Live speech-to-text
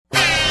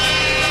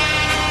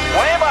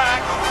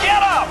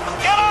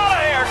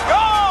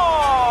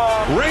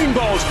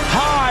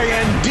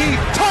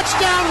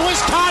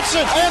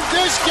Johnson, and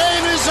this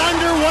game is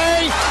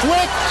underway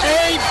with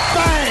a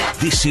bang.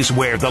 This is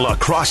where the La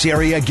Crosse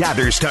area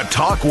gathers to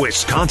talk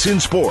Wisconsin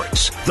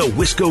sports. The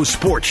Wisco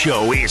Sports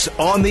Show is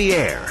on the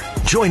air.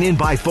 Join in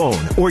by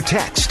phone or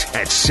text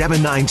at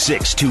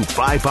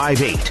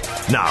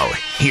 796-2558. Now,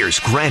 here's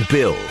Grant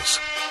Bills.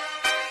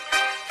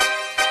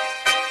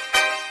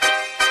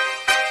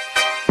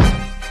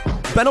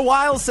 Been a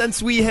while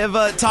since we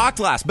have talked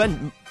last.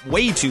 Been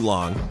way too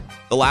long.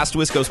 The last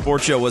Wisco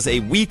Sports Show was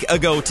a week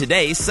ago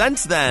today.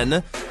 Since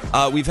then,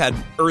 we've had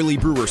early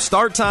Brewer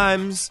start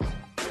times,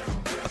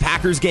 a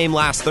Packers game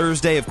last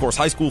Thursday, of course,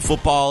 high school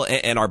football,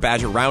 and our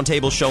Badger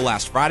Roundtable show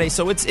last Friday.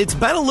 So it's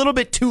been a little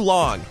bit too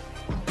long.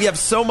 We have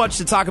so much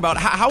to talk about.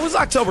 How was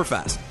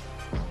Oktoberfest?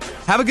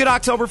 Have a good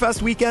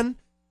Oktoberfest weekend.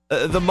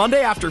 The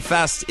Monday after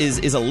Fest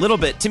is a little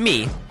bit to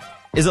me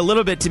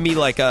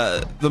like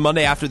the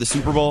Monday after the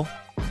Super Bowl.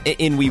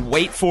 And we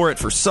wait for it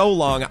for so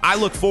long. I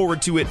look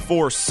forward to it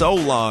for so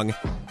long.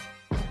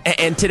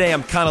 And today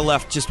I'm kind of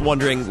left just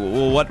wondering,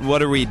 well,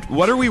 what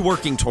are we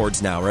working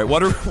towards now, right?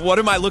 What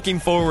am I looking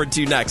forward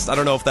to next? I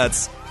don't know if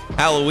that's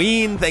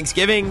Halloween,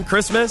 Thanksgiving,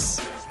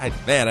 Christmas. I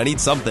need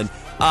something.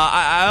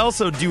 I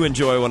also do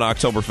enjoy when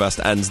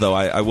Oktoberfest ends, though,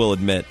 I will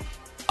admit.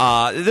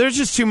 There's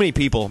just too many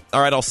people.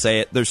 All right, I'll say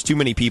it. There's too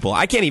many people.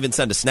 I can't even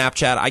send a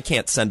Snapchat. I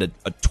can't send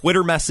a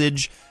Twitter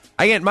message.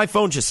 My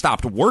phone just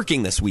stopped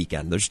working this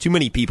weekend. There's too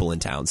many people in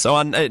town. So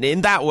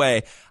in that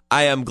way,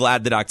 I am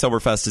glad that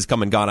Oktoberfest has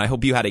come and gone. I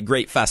hope you had a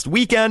great fest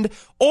weekend,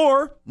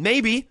 or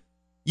maybe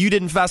you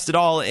didn't fest at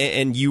all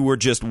and you were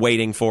just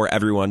waiting for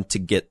everyone to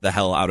get the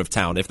hell out of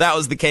town. If that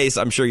was the case,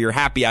 I'm sure you're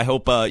happy. I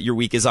hope your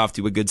week is off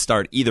to a good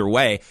start either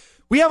way.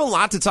 We have a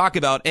lot to talk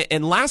about,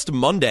 and last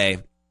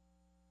Monday,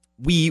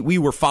 we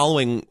were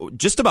following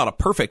just about a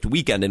perfect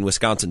weekend in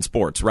Wisconsin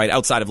sports, right?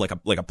 Outside of like a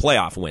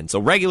playoff win. So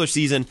regular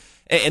season,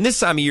 and this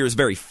time of year is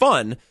very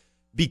fun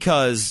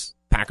because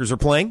Packers are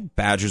playing,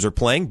 Badgers are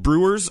playing,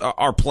 Brewers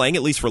are playing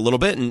at least for a little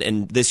bit,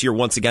 and this year,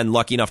 once again,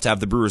 lucky enough to have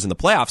the Brewers in the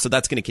playoffs, so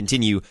that's going to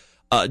continue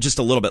just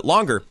a little bit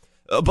longer.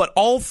 But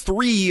all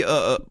three,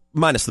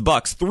 minus the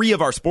Bucks, three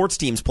of our sports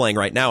teams playing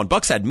right now, and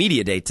Bucks had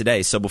media day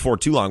today, so before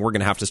too long, we're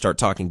going to have to start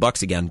talking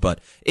Bucks again. But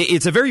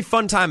it's a very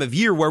fun time of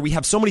year where we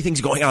have so many things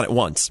going on at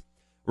once,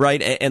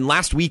 right? And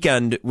last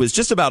weekend was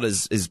just about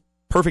as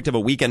perfect of a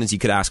weekend as you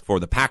could ask for.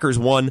 The Packers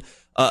won,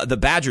 the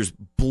Badgers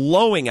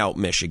blowing out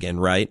Michigan,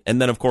 right?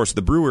 And then, of course,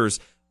 the Brewers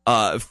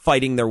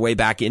fighting their way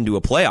back into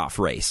a playoff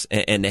race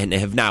and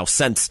have now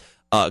since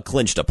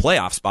clinched a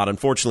playoff spot.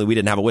 Unfortunately, we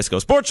didn't have a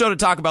Wisco Sports Show to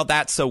talk about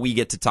that, so we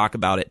get to talk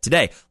about it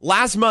today.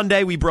 Last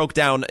Monday, we broke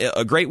down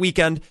a great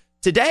weekend.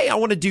 Today, I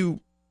want to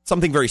do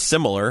something very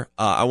similar.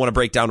 I want to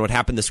break down what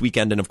happened this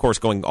weekend, and of course,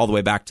 going all the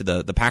way back to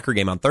the Packer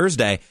game on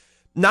Thursday.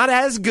 Not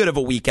as good of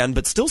a weekend,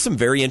 but still some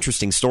very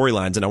interesting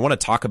storylines, and I want to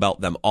talk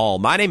about them all.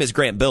 My name is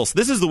Grant Bills.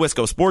 This is the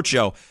Wisco Sports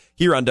Show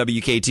here on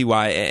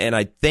WKTY, and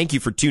I thank you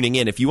for tuning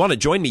in. If you want to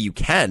join me, you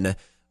can.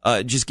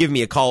 Just give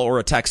me a call or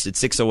a text at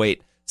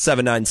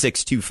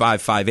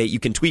 608-796-2558. You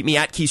can tweet me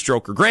at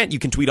Keystroker Grant. You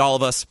can tweet all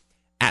of us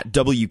at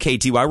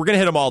WKTY. We're going to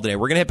hit them all today.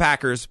 We're going to hit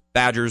Packers,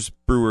 Badgers,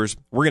 Brewers.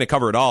 We're going to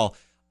cover it all.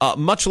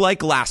 Much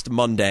like last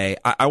Monday,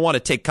 I want to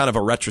take kind of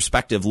a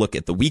retrospective look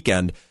at the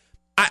weekend.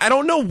 I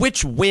don't know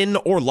which win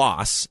or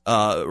loss,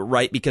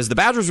 right? Because the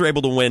Badgers were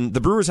able to win.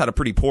 The Brewers had a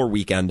pretty poor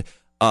weekend.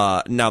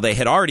 Now, they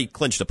had already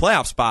clinched a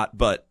playoff spot,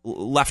 but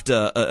left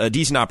a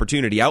decent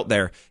opportunity out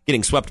there,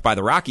 getting swept by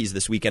the Rockies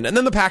this weekend. And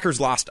then the Packers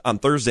lost on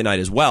Thursday night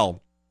as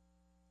well.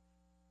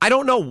 I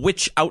don't know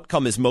which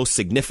outcome is most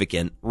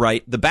significant,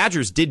 right? The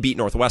Badgers did beat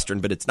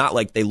Northwestern, but it's not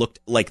like they looked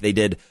like they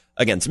did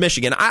against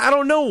Michigan. I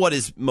don't know what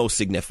is most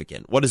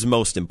significant, what is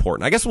most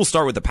important. I guess we'll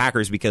start with the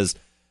Packers because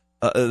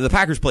the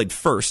Packers played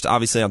first,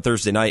 obviously, on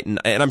Thursday night, and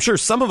I'm sure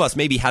some of us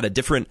maybe had a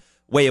different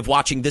way of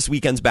watching this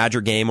weekend's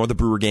Badger game or the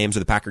Brewer games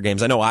or the Packer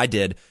games. I know I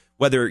did,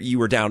 whether you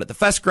were down at the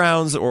Fest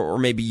grounds or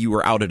maybe you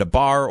were out at a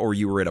bar or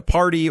you were at a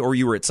party or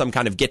you were at some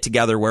kind of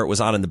get-together where it was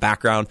on in the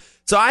background.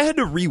 So I had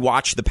to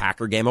rewatch the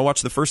Packer game. I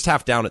watched the first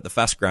half down at the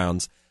Fest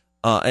grounds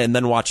and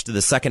then watched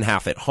the second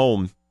half at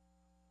home.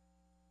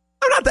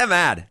 I'm not that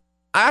mad.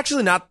 I'm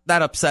actually not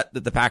that upset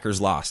that the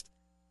Packers lost.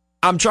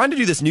 I'm trying to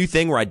do this new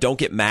thing where I don't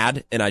get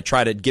mad and I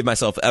try to give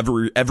myself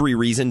every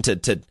reason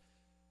to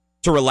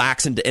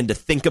relax and to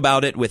think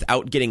about it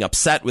without getting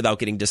upset, without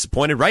getting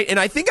disappointed, right? And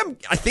I think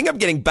I'm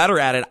getting better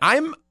at it.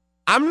 I'm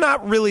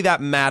not really that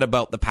mad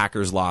about the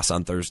Packers' loss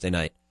on Thursday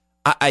night.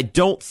 I just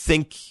don't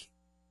think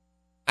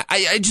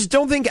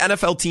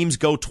NFL teams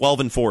go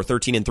 12-4,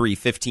 13-3,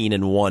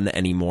 15-1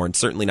 anymore, and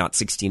certainly not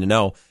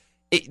 16-0.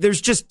 There's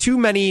just too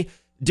many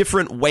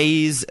different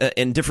ways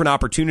and different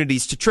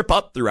opportunities to trip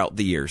up throughout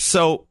the year.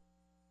 So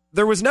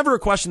there was never a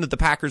question that the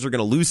Packers are going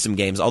to lose some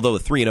games, although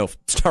the 3-0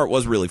 start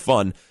was really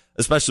fun,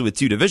 especially with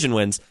 2 division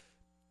wins.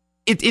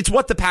 It's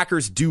what the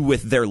Packers do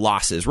with their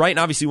losses, right? And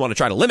obviously you want to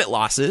try to limit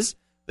losses.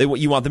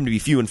 You want them to be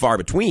few and far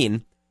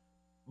between.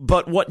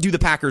 But what do the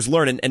Packers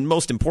learn? And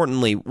most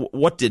importantly,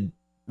 what did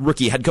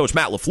rookie head coach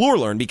Matt LaFleur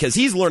learn? Because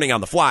he's learning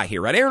on the fly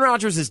here, right? Aaron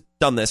Rodgers has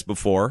done this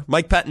before.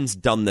 Mike Pettine's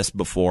done this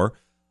before.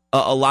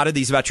 A lot of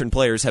these veteran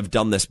players have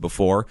done this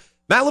before.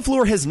 Matt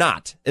LaFleur has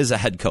not as a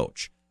head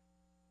coach.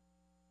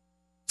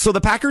 So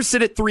the Packers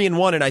sit at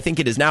 3-1, and I think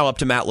it is now up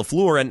to Matt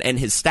LaFleur and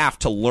his staff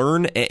to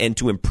learn and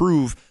to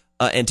improve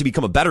and to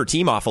become a better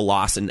team off a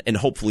loss and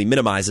hopefully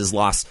minimize his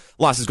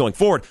losses going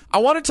forward. I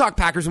want to talk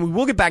Packers, and we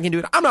will get back into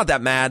it. I'm not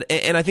that mad,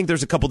 and I think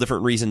there's a couple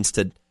different reasons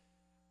to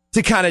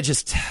kind of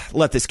just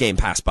let this game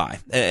pass by,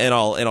 and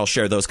I'll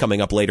share those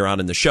coming up later on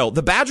in the show.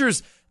 The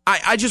Badgers,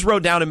 I just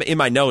wrote down in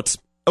my notes,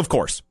 of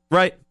course,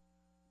 right?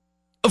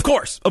 Of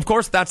course,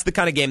 that's the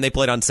kind of game they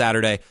played on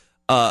Saturday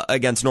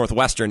against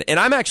Northwestern, and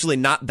I'm actually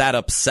not that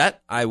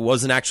upset. I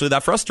wasn't actually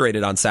that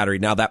frustrated on Saturday.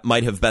 Now, that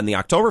might have been the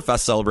Oktoberfest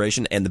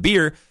celebration and the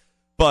beer,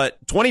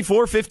 but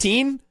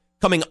 24-15,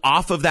 coming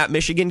off of that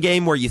Michigan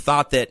game where you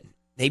thought that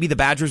maybe the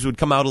Badgers would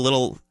come out a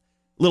little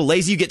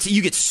lazy.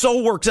 You get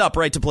so worked up,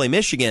 right, to play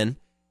Michigan,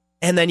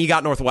 and then you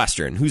got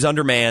Northwestern, who's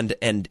undermanned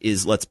and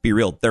is, let's be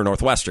real, they're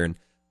Northwestern,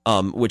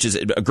 which is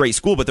a great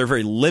school, but they're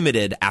very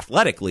limited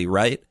athletically,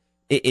 right?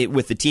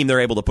 With the team they're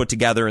able to put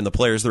together and the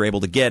players they're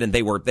able to get, and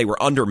they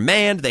were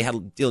undermanned. They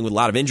had dealing with a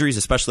lot of injuries,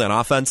 especially on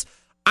offense.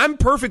 I'm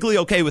perfectly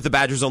okay with the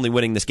Badgers only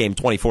winning this game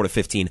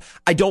 24-15.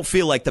 I don't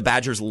feel like the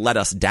Badgers let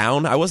us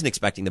down. I wasn't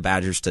expecting the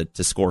Badgers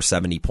to score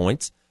 70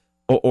 points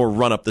or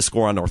run up the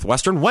score on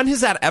Northwestern. When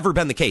has that ever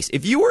been the case?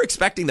 If you were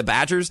expecting the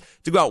Badgers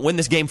to go out and win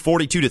this game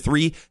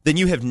 42-3, then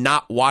you have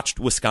not watched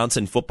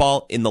Wisconsin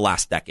football in the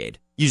last decade.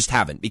 You just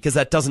haven't, because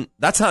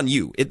that's on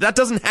you. That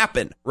doesn't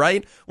happen,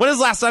 right? When was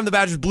the last time the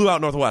Badgers blew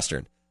out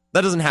Northwestern?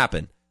 That doesn't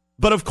happen.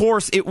 But of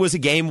course, it was a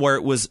game where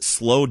it was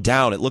slowed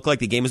down. It looked like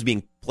the game was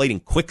being played in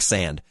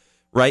quicksand,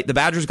 right? The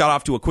Badgers got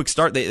off to a quick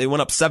start. They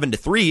went up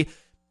 7-3,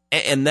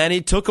 and then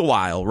it took a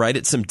while, right?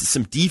 It's some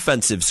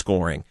defensive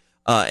scoring,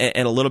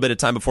 and a little bit of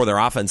time before their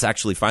offense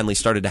actually finally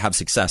started to have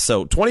success.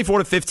 So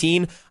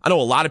 24-15, I know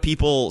a lot of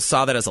people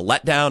saw that as a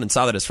letdown and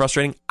saw that as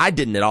frustrating. I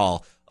didn't at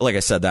all. Like I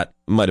said, that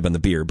might have been the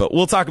beer, but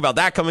we'll talk about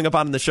that coming up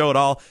on the show at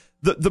all.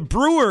 The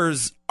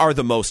Brewers are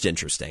the most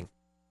interesting.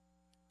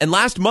 And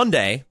last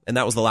Monday, and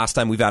that was the last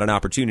time we've had an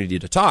opportunity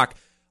to talk,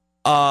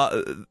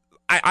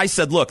 I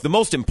said, look, the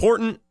most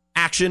important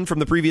action from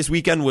the previous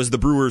weekend was the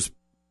Brewers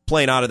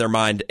playing out of their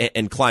mind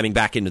and climbing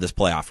back into this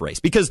playoff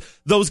race, because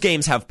those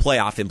games have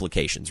playoff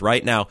implications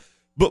right now.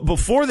 But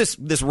before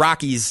this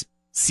Rockies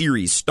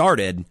series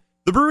started,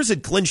 the Brewers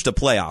had clinched a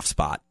playoff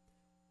spot.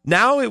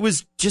 Now it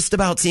was just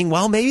about seeing,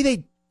 well, maybe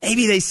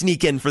they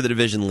sneak in for the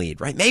division lead,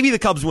 right? Maybe the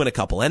Cubs win a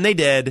couple, and they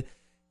did,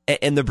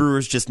 and the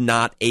Brewers just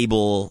not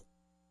able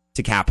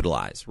to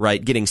capitalize,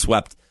 right? Getting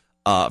swept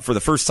for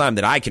the first time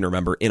that I can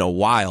remember in a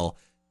while.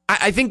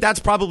 I think that's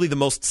probably the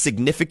most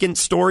significant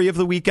story of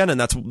the weekend, and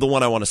that's the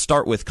one I want to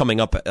start with coming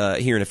up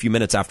here in a few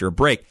minutes after a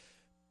break.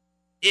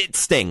 It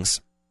stings,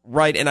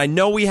 right? And I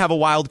know we have a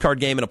wild card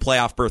game and a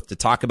playoff berth to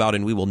talk about,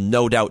 and we will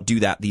no doubt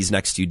do that these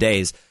next few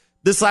days.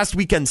 This last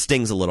weekend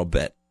stings a little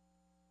bit.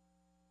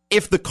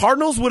 If the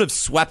Cardinals would have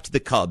swept the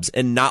Cubs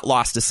and not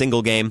lost a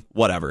single game,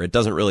 whatever, it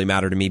doesn't really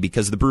matter to me,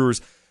 because the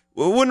Brewers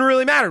wouldn't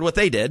really matter what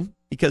they did,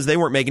 because they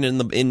weren't making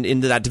it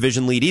into that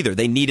division lead either.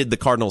 They needed the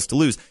Cardinals to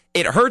lose.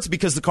 It hurts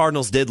because the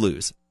Cardinals did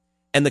lose,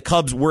 and the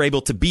Cubs were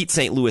able to beat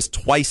St. Louis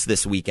twice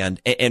this weekend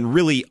and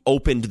really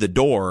opened the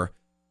door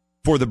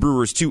for the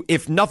Brewers to,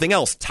 if nothing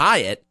else, tie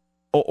it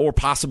or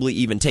possibly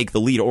even take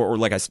the lead or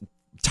like I said,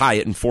 tie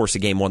it and force a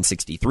game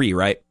 163,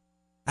 right?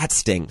 That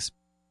stings.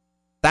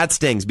 That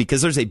stings,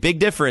 because there's a big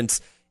difference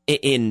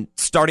in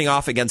starting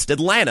off against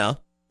Atlanta,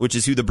 which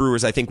is who the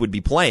Brewers I think would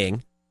be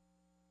playing,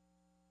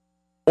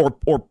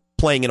 or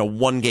playing in a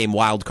one-game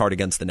wild card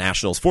against the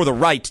Nationals for the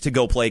right to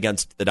go play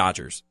against the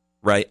Dodgers,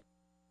 right?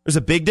 There's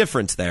a big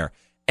difference there.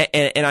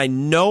 And I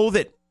know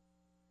that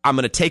I'm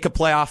going to take a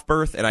playoff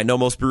berth, and I know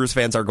most Brewers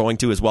fans are going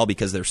to as well,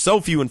 because they're so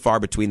few and far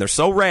between. They're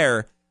so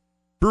rare.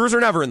 Brewers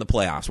are never in the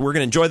playoffs. We're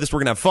going to enjoy this. We're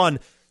going to have fun.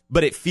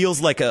 But it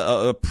feels like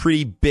a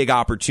pretty big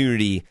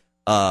opportunity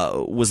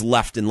was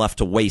left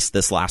to waste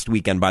this last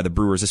weekend by the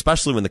Brewers,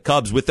 especially when the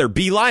Cubs, with their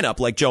B lineup,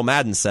 like Joe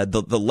Madden said,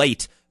 the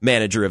late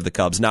manager of the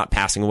Cubs, not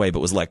passing away but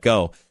was let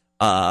go,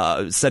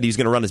 said he was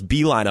going to run his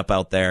B lineup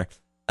out there,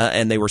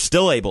 and they were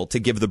still able to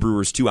give the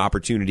Brewers two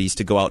opportunities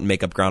to go out and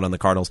make up ground on the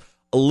Cardinals.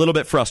 A little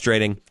bit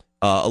frustrating,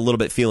 a little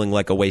bit feeling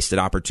like a wasted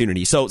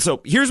opportunity. So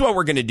here's what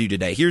we're going to do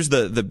today. Here's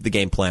the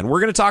game plan. We're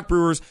going to talk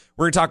Brewers,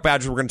 we're going to talk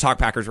Badgers, we're going to talk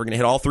Packers, we're going to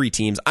hit all three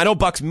teams. I know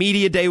Bucks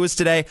Media Day was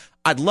today.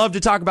 I'd love to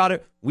talk about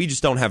it. We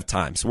just don't have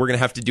time, so we're going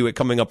to have to do it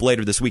coming up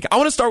later this week. I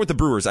want to start with the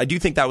Brewers. I do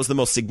think that was the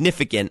most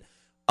significant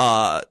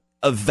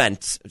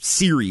event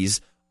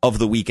series of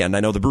the weekend. I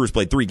know the Brewers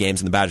played 3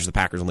 games and the Badgers, the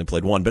Packers only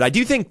played 1, but I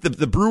do think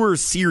the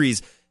Brewers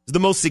series is the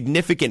most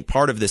significant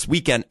part of this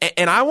weekend,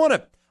 and I want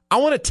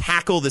to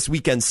tackle this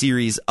weekend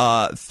series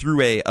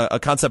through a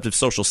concept of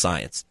social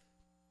science,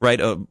 right?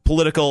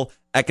 Political,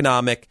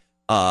 economic,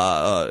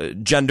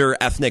 gender,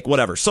 ethnic,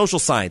 whatever, social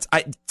science.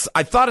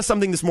 I thought of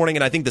something this morning,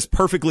 and I think this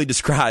perfectly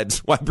describes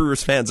why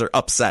Brewers fans are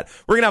upset.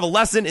 We're going to have a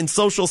lesson in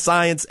social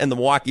science and the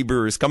Milwaukee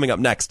Brewers coming up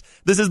next.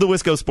 This is the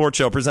Wisco Sports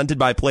Show presented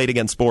by Play It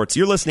Again Sports.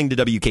 You're listening to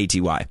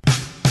WKTY.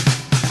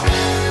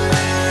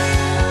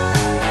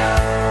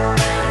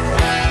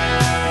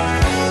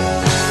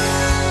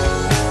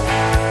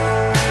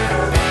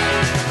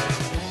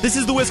 This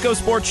is the Wisco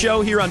Sports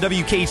Show here on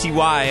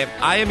WKTY.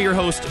 I am your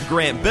host,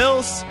 Grant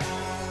Bills.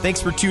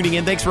 Thanks for tuning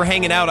in. Thanks for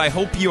hanging out. I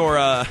hope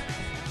your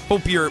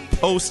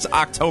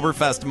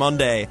post-Oktoberfest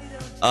Monday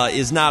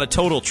is not a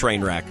total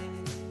train wreck,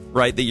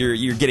 right? That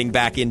you're getting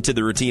back into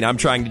the routine. I'm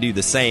trying to do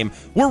the same.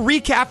 We're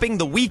recapping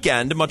the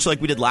weekend, much like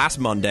we did last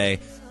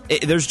Monday.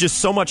 There's just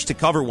so much to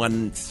cover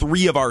when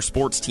three of our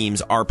sports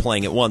teams are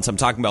playing at once. I'm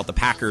talking about the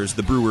Packers,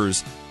 the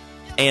Brewers,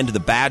 and the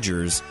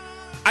Badgers.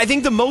 I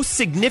think the most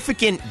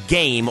significant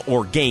game,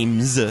 or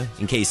games,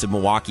 in case of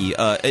Milwaukee,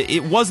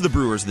 it was the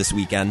Brewers this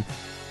weekend.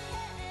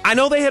 I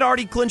know they had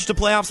already clinched a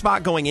playoff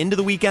spot going into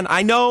the weekend.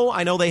 I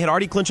know they had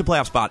already clinched a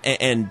playoff spot,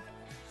 and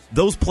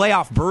those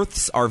playoff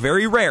berths are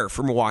very rare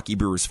for Milwaukee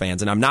Brewers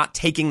fans, and I'm not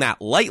taking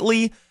that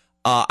lightly.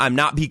 I'm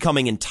not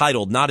becoming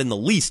entitled, not in the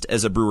least,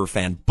 as a Brewer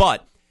fan,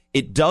 but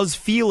it does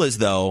feel as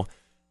though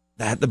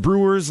that the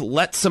Brewers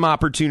let some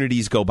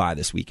opportunities go by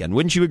this weekend.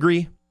 Wouldn't you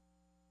agree?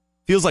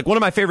 Feels like one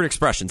of my favorite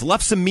expressions,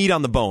 left some meat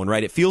on the bone,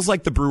 right? It feels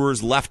like the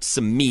Brewers left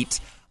some meat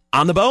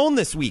on the bone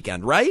this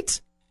weekend, right?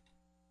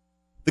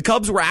 The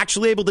Cubs were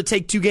actually able to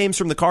take 2 games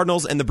from the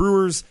Cardinals, and the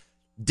Brewers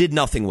did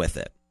nothing with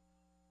it,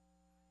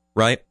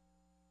 right?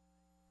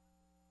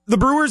 The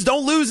Brewers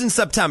don't lose in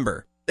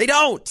September. They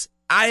don't.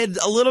 I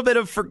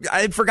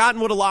had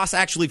forgotten what a loss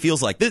actually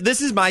feels like.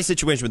 This is my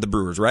situation with the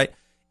Brewers, right?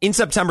 In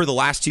September, the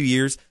last 2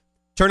 years,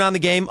 turn on the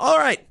game, all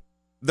right.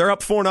 They're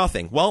up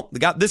 4-0. Well, they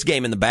got this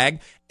game in the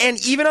bag.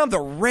 And even on the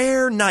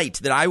rare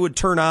night that I would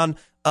turn on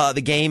the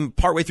game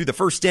partway through the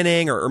first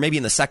inning or maybe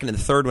in the second and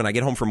the third when I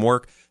get home from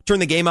work, turn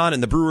the game on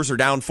and the Brewers are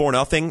down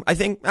 4-0, I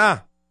think,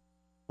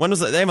 when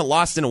was it? They haven't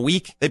lost in a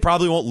week. They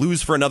probably won't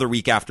lose for another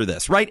week after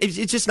this, right?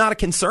 It's just not a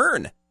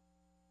concern.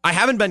 I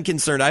haven't been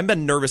concerned. I haven't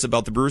been nervous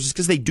about the Brewers just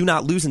because they do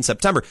not lose in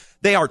September.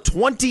 They are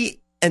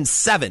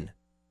 20-7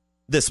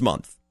 this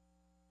month,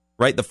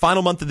 right? The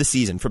final month of the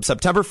season from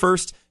September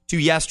 1st to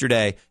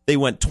yesterday, they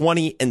went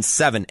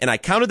 20-7, and I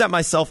counted that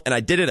myself, and I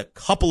did it a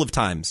couple of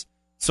times.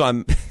 So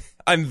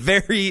I'm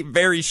very,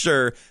 very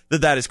sure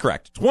that is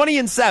correct.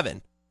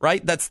 20-7,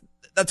 right? That's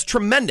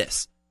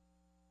tremendous.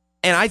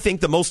 And I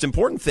think the most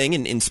important thing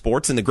in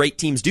sports, and the great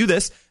teams do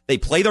this, they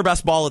play their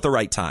best ball at the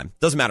right time.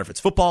 Doesn't matter if it's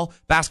football,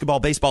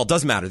 basketball, baseball,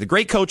 doesn't matter. The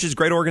great coaches,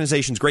 great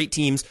organizations, great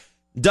teams,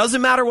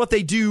 doesn't matter what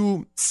they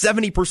do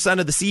 70%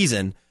 of the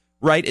season,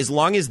 right? As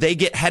long as they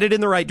get headed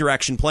in the right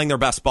direction, playing their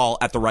best ball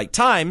at the right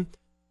time,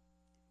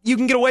 you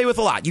can get away with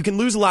a lot. You can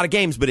lose a lot of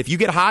games, but if you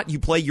get hot, you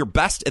play your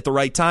best at the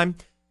right time,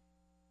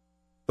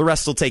 the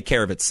rest will take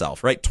care of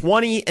itself, right?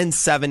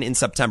 20-7 in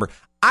September.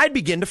 I'd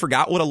begin to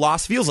forget what a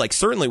loss feels like,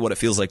 certainly what it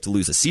feels like to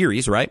lose a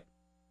series, right?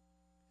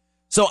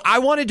 So I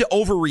wanted to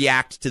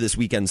overreact to this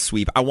weekend's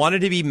sweep. I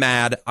wanted to be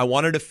mad. I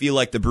wanted to feel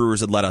like the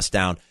Brewers had let us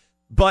down.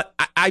 But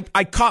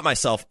I caught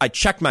myself. I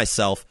checked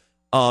myself.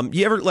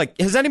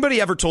 Has anybody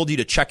ever told you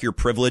to check your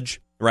privilege,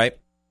 right?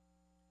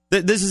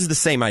 This is the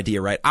same idea,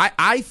 right?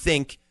 I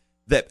think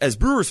that as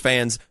Brewers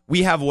fans,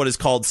 we have what is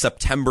called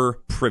September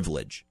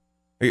privilege.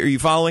 Are you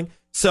following?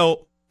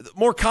 So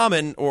more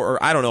common,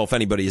 or I don't know if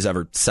anybody has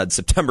ever said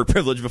September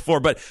privilege before,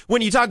 but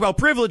when you talk about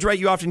privilege, right,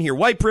 you often hear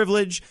white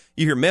privilege,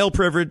 you hear male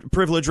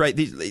privilege, right?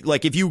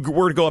 Like if you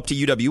were to go up to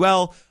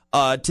UWL,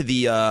 to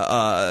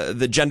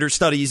the gender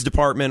studies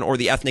department or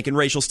the ethnic and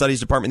racial studies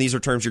department, these are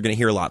terms you're going to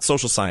hear a lot.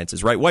 Social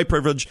sciences, right? White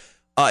privilege.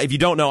 If you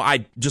don't know,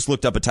 I just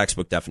looked up a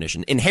textbook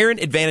definition.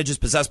 Inherent advantages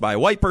possessed by a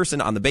white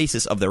person on the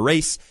basis of their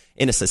race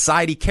in a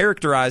society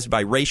characterized by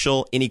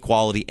racial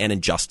inequality and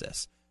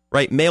injustice.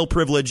 Right? Male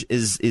privilege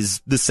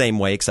is the same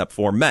way except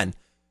for men.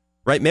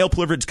 Right? Male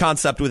privilege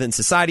concept within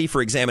society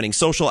for examining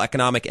social,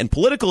 economic, and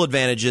political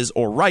advantages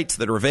or rights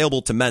that are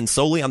available to men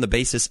solely on the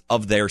basis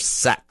of their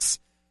sex.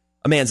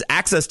 A man's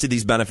access to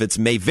these benefits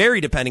may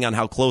vary depending on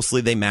how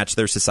closely they match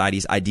their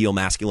society's ideal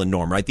masculine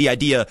norm. Right? The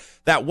idea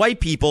that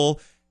white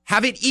people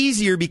have it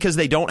easier because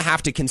they don't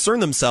have to concern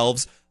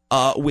themselves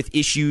with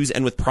issues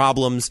and with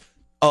problems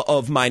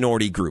of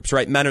minority groups,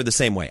 right? Men are the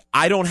same way.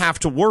 I don't have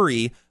to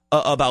worry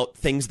about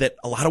things that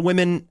a lot of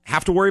women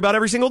have to worry about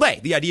every single day.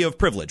 The idea of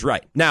privilege,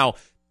 right? Now,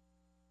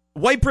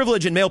 white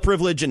privilege and male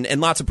privilege and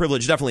lots of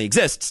privilege definitely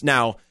exists.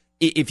 Now,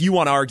 if you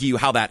want to argue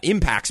how that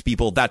impacts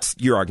people, that's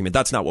your argument.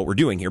 That's not what we're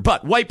doing here.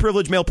 But white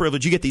privilege, male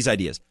privilege, you get these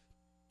ideas.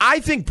 I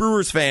think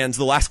Brewers fans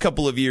the last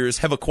couple of years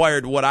have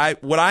acquired what I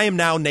am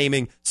now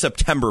naming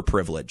September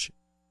privilege,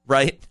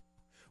 right?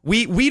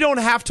 We don't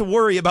have to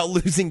worry about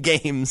losing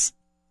games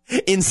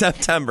in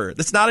September.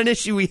 That's not an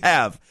issue we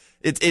have.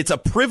 It's a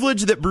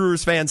privilege that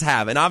Brewers fans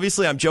have. And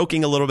obviously I'm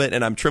joking a little bit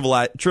and I'm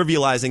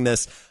trivializing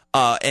this.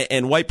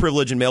 And white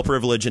privilege and male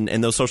privilege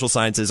and those social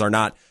sciences they're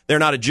not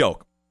a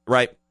joke,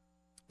 right?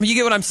 But you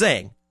get what I'm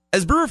saying.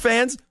 As Brewer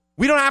fans,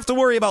 we don't have to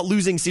worry about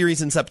losing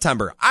series in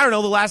September. I don't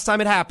know the last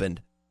time it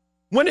happened.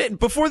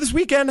 Before this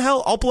weekend,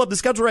 hell, I'll pull up the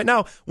schedule right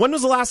now. When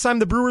was the last time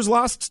the Brewers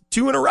lost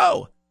 2 in a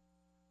row?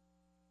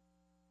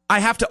 I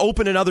have to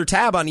open another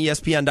tab on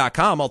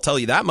ESPN.com, I'll tell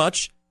you that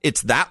much.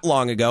 It's that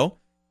long ago.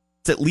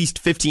 It's at least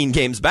 15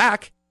 games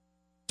back.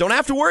 Don't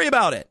have to worry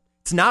about it.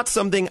 It's not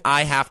something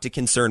I have to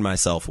concern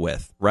myself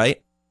with,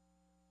 right?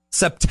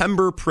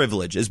 September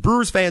privilege. As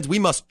Brewers fans, we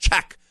must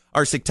check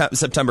our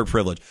September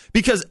privilege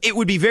because it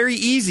would be very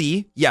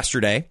easy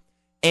yesterday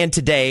and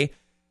today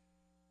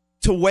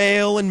to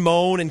wail and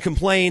moan and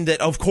complain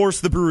that, of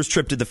course, the Brewers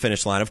tripped to the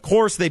finish line. Of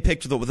course, they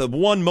picked the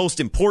one most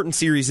important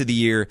series of the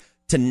year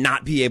to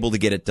not be able to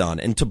get it done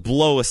and to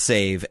blow a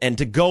save and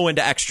to go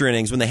into extra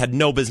innings when they had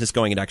no business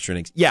going into extra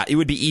innings. Yeah, it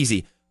would be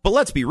easy. But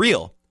let's be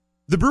real.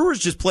 The Brewers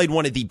just played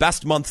one of the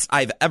best months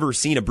I've ever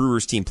seen a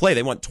Brewers team play.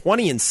 They went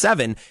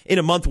 20-7 in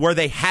a month where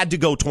they had to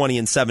go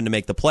 20-7 to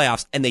make the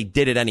playoffs, and they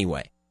did it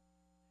anyway.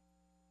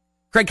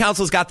 Craig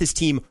Counsell's got this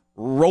team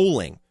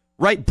rolling,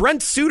 right?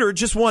 Brent Suter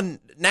just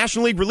won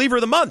National League Reliever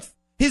of the Month.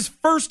 His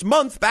first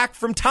month back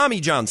from Tommy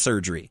John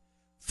surgery.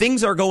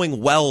 Things are going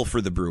well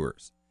for the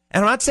Brewers.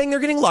 And I'm not saying they're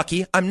getting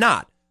lucky. I'm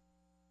not.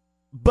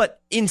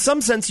 But in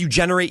some sense, you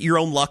generate your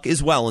own luck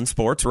as well in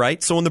sports,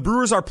 right? So when the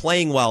Brewers are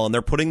playing well and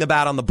they're putting the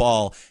bat on the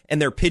ball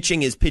and their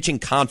pitching is pitching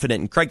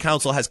confident and Craig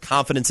Counsell has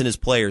confidence in his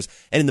players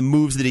and in the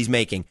moves that he's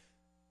making,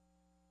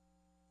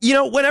 you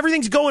know, when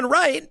everything's going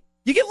right,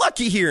 you get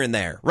lucky here and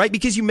there, right?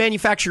 Because you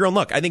manufacture your own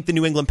luck. I think the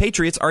New England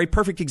Patriots are a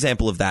perfect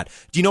example of that.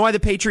 Do you know why the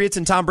Patriots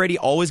and Tom Brady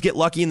always get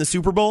lucky in the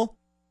Super Bowl?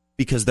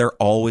 Because they're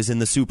always in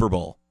the Super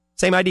Bowl.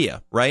 Same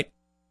idea, right?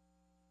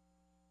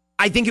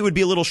 I think it would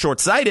be a little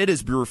short-sighted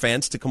as Brewer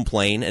fans to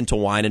complain and to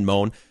whine and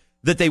moan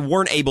that they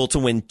weren't able to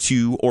win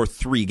 2 or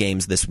 3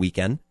 games this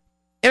weekend.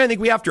 And I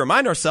think we have to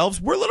remind ourselves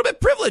we're a little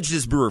bit privileged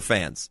as Brewer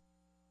fans.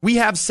 We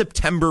have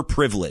September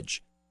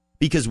privilege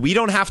because we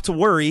don't have to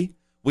worry.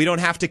 We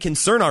don't have to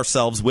concern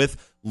ourselves with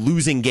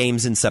losing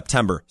games in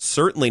September.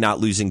 Certainly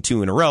not losing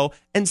 2 in a row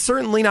and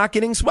certainly not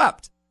getting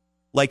swept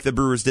like the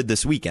Brewers did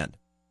this weekend.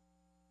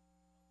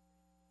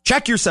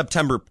 Check your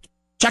September.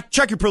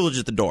 Check your privilege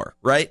at the door,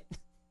 right?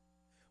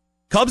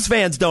 Cubs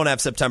fans don't have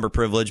September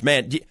privilege.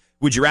 Man,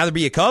 would you rather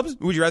be a Cubs?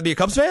 Would you rather be a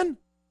Cubs fan?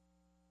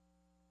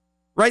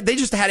 Right? They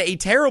just had a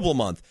terrible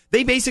month.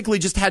 They basically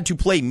just had to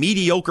play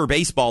mediocre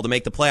baseball to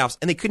make the playoffs,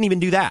 and they couldn't even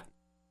do that.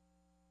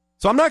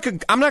 So I'm not going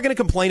to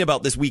complain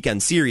about this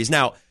weekend series.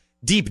 Now,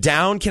 deep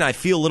down, can I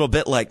feel a little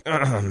bit like,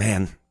 oh,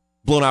 man,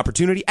 blown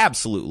opportunity?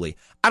 Absolutely.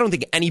 I don't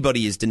think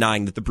anybody is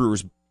denying that the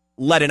Brewers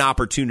let an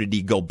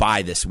opportunity go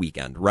by this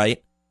weekend,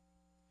 right?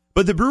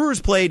 But the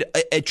Brewers played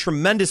a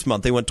tremendous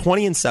month. They went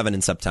 20-7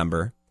 in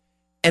September,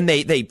 and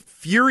they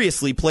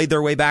furiously played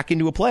their way back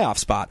into a playoff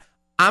spot.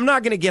 I'm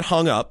not going to get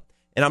hung up,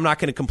 and I'm not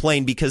going to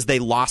complain because they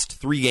lost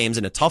 3 games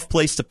in a tough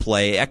place to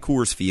play at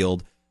Coors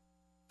Field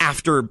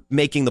after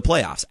making the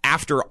playoffs,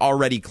 after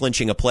already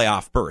clinching a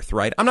playoff berth,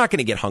 right? I'm not going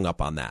to get hung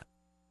up on that.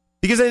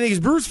 Because I think as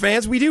Brewers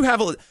fans, we do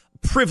have a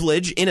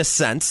privilege, in a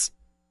sense,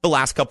 the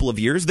last couple of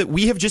years, that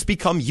we have just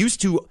become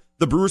used to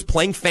the Brewers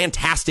playing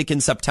fantastic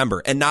in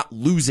September and not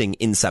losing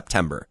in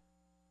September.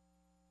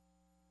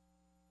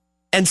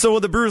 And so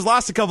when the Brewers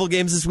lost a couple of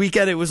games this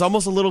weekend, it was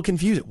almost a little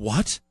confusing.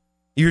 What?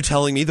 You're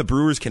telling me the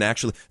Brewers can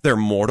actually, they're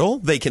mortal?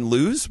 They can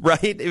lose,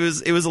 right? It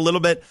was a little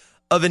bit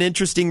of an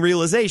interesting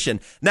realization.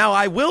 Now,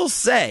 I will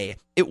say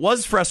it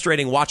was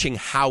frustrating watching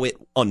how it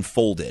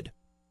unfolded,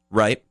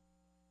 right?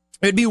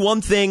 It'd be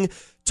one thing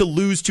to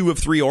lose 2 of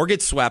 3 or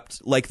get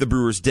swept like the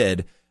Brewers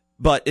did,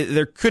 but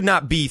there could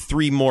not be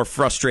 3 more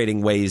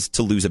frustrating ways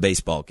to lose a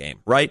baseball game,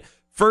 right?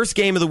 First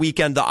game of the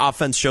weekend, the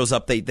offense shows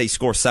up, they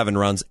score 7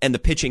 runs, and the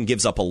pitching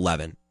gives up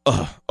 11.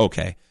 Ugh,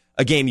 okay.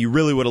 A game you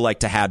really would have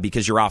liked to have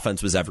because your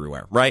offense was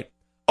everywhere, right?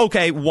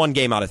 Okay, 1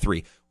 game out of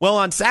 3. Well,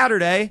 on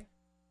Saturday,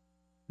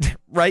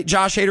 right,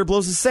 Josh Hader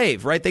blows a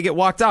save, right? They get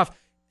walked off.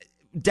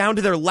 Down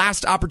to their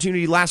last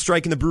opportunity, last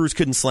strike, and the Brewers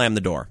couldn't slam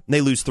the door. And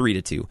they lose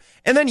 3-2.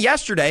 And then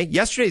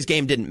yesterday's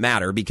game didn't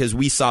matter because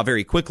we saw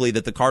very quickly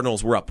that the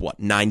Cardinals were up,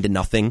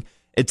 9-0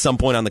 at some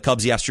point on the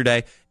Cubs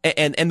yesterday.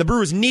 And the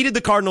Brewers needed the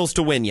Cardinals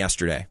to win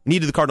yesterday.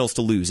 Needed the Cardinals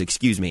to lose,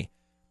 excuse me.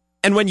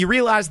 And when you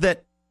realize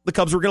that the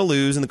Cubs were going to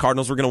lose and the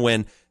Cardinals were going to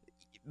win,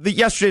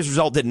 yesterday's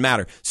result didn't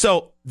matter.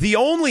 So the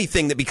only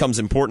thing that becomes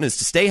important is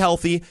to stay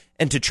healthy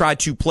and to try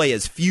to play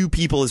as few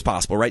people as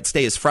possible, right?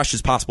 Stay as fresh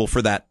as possible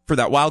for that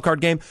wild card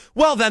game.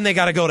 Well, then they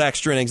got to go to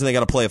extra innings and they got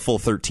to play a full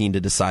 13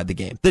 to decide the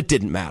game. That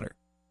didn't matter.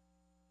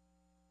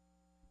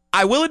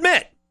 I will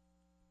admit,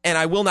 and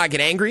I will not get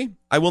angry,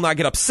 I will not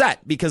get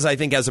upset, because I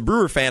think as a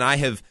Brewer fan, I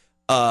have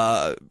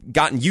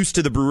gotten used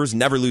to the Brewers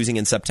never losing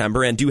in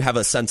September and do have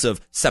a sense of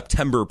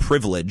September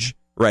privilege,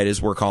 right,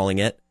 as we're calling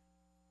it.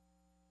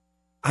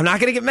 I'm not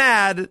going to get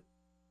mad.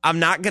 I'm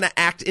not going to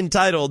act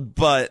entitled,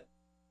 but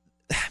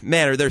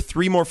man, are there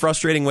 3 more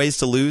frustrating ways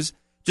to lose?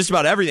 Just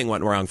about everything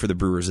went wrong for the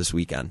Brewers this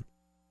weekend.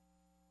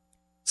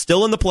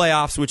 Still in the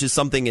playoffs, which is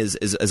something as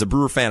a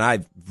Brewer fan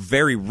I've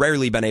very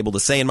rarely been able to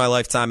say in my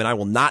lifetime, and I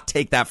will not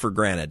take that for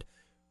granted.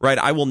 Right?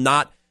 I will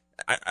not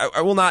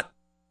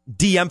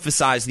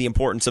de-emphasize the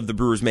importance of the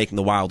Brewers making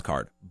the wild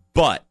card.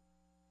 But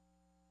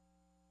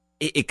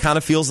it kind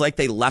of feels like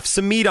they left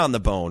some meat on the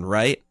bone,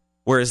 right?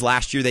 Whereas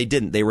last year they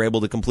didn't. They were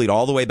able to complete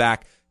all the way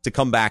back to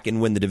come back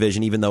and win the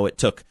division, even though it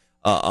took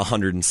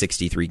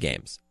 163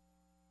 games.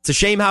 It's a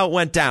shame how it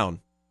went down.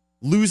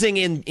 Losing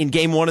in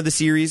game 1 of the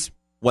series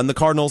when the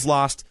Cardinals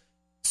lost,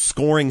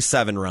 scoring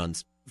 7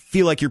 runs.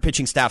 feel like your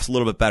pitching staff's a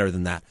little bit better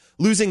than that.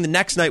 Losing the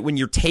next night when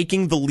you're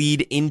taking the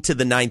lead into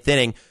the ninth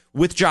inning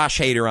with Josh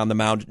Hader on the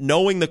mound,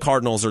 knowing the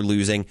Cardinals are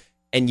losing,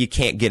 and you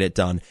can't get it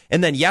done.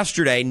 And then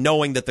yesterday,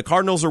 knowing that the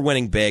Cardinals are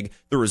winning big,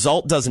 the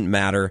result doesn't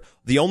matter.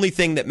 The only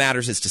thing that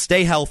matters is to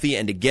stay healthy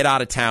and to get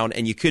out of town,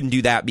 and you couldn't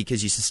do that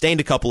because you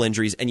sustained a couple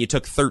injuries and you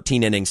took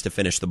 13 innings to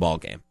finish the ball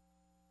game.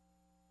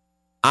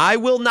 I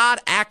will not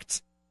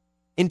act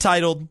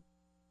entitled.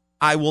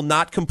 I will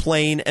not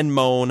complain and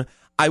moan.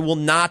 I will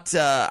not.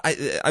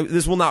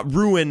 This will not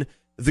ruin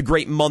the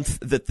great month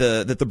that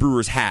the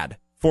Brewers had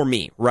for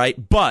me, right?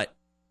 But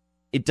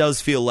it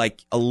does feel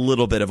like a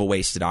little bit of a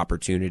wasted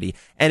opportunity.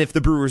 And if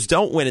the Brewers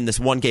don't win in this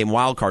one-game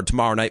wild card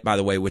tomorrow night, by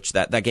the way, which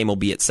that game will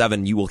be at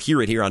 7, you will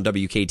hear it here on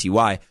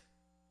WKTY.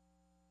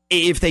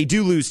 If they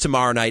do lose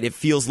tomorrow night, it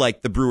feels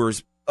like the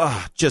Brewers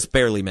just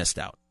barely missed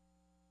out.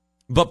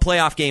 But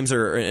playoff games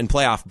and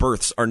playoff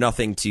berths are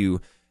nothing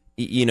to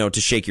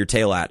shake your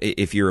tail at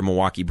if you're a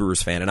Milwaukee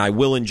Brewers fan. And I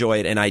will enjoy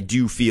it, and I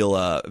do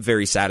feel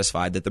very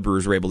satisfied that the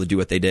Brewers were able to do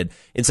what they did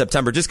in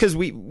September, just because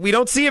we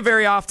don't see it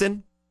very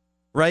often,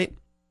 right?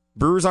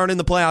 Brewers aren't in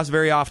the playoffs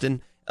very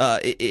often,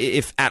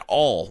 if at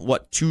all.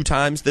 What, 2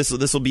 times? This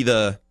will be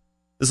the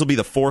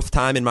 4th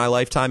time in my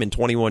lifetime in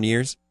 21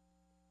 years.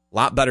 A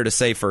lot better to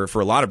say for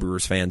a lot of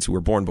Brewers fans who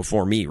were born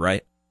before me,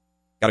 right?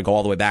 Got to go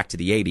all the way back to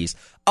the 80s.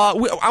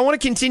 I want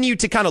to continue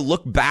to kind of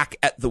look back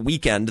at the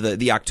weekend,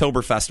 the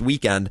Oktoberfest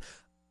weekend.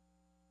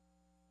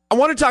 I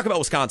want to talk about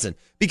Wisconsin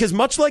because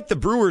much like the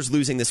Brewers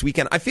losing this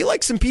weekend, I feel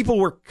like some people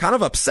were kind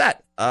of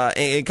upset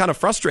and kind of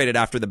frustrated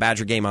after the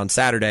Badger game on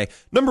Saturday.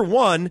 Number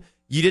one,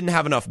 you didn't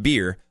have enough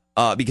beer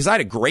because I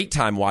had a great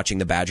time watching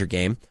the Badger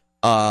game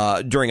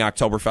during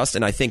Oktoberfest,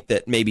 and I think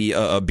that maybe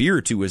a beer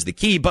or two was the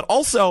key. But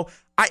also,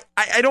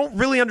 I don't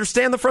really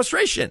understand the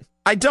frustration.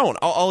 I don't.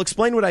 I'll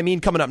explain what I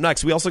mean coming up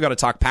next. We also got to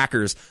talk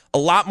Packers. A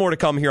lot more to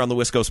come here on the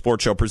Wisco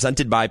Sports Show,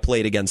 presented by Play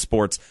It Again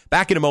Sports.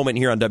 Back in a moment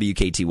here on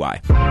WKTY.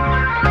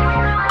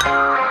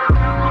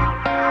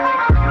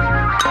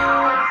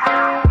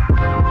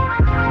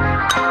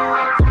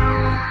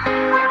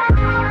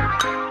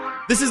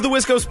 This is the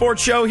Wisco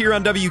Sports Show here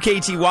on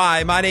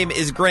WKTY. My name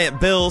is Grant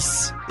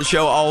Bills. The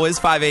show always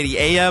 580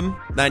 AM,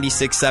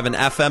 96.7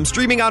 FM,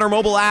 streaming on our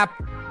mobile app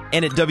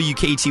and at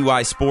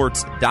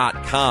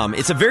WKTYsports.com.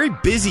 It's a very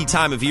busy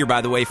time of year, by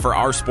the way, for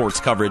our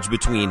sports coverage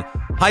between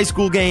high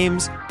school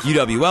games,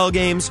 UWL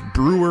games,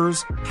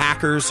 Brewers,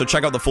 Packers. So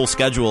check out the full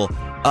schedule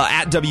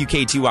at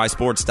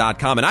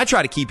WKTYsports.com. And I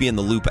try to keep you in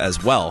the loop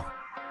as well.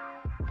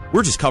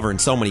 We're just covering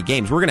so many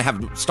games. We're going to have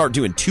to start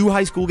doing 2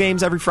 high school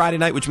games every Friday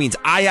night, which means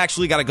I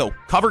actually got to go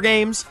cover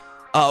games,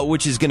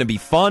 which is going to be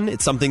fun.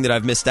 It's something that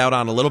I've missed out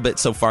on a little bit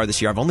so far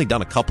this year. I've only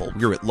done a couple.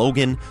 We were at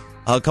Logan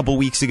a couple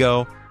weeks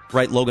ago,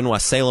 right? Logan,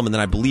 West Salem. And then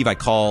I believe I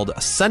called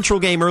a Central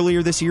game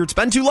earlier this year. It's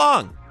been too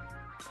long.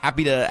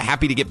 Happy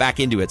to get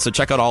back into it. So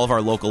check out all of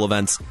our local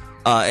events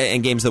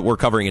and games that we're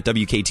covering at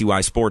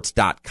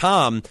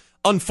WKTYsports.com.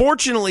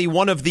 Unfortunately,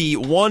 one of the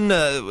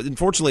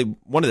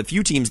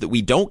few teams that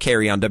we don't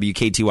carry on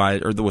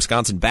WKTY are the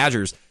Wisconsin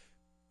Badgers.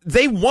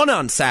 They won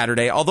on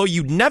Saturday, although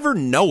you'd never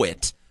know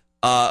it,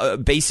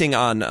 basing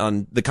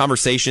on the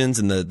conversations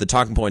and the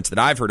talking points that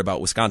I've heard about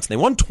Wisconsin. They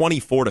won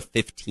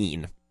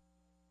 24-15.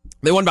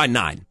 They won by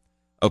 9.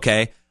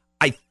 Okay,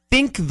 I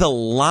think the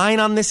line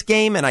on this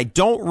game, and I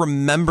don't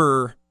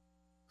remember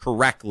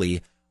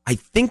correctly, I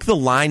think the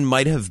line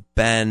might have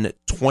been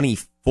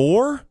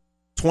 24.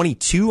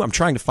 22? I'm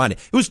trying to find it.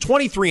 It was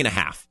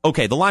 23.5.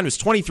 Okay, the line was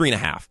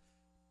 23.5.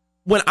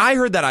 When I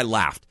heard that, I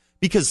laughed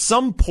because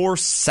some poor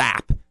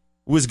sap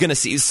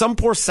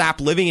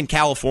living in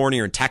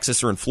California or in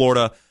Texas or in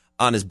Florida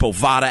on his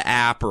Bovada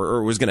app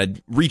or was going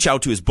to reach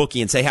out to his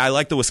bookie and say, hey, I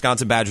like the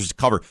Wisconsin Badgers to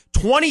cover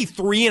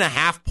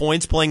 23.5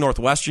 points playing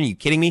Northwestern. Are you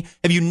kidding me?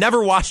 Have you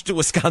never watched a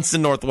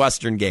Wisconsin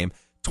Northwestern game?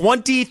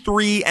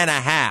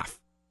 23.5.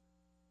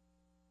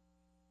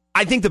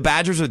 I think the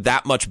Badgers are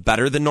that much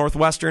better than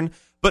Northwestern.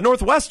 But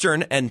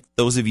Northwestern, and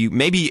those of you,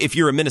 maybe if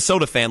you're a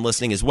Minnesota fan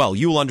listening as well,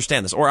 you will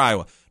understand this, or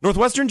Iowa.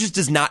 Northwestern just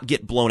does not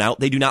get blown out.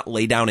 They do not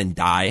lay down and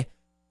die,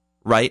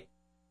 right?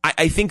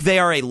 I think they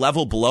are a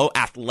level below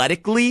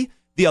athletically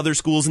the other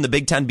schools in the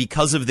Big Ten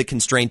because of the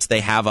constraints they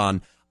have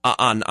on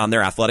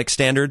their athletic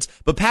standards.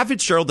 But Pat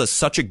Fitzgerald does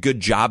such a good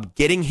job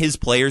getting his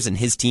players and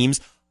his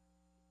teams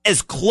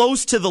as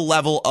close to the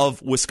level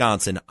of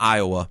Wisconsin,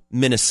 Iowa,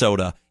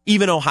 Minnesota,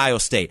 even Ohio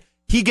State.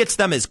 He gets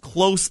them as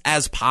close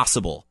as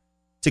possible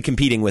to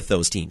competing with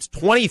those teams.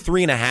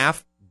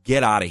 23.5,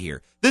 get out of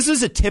here. This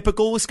is a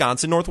typical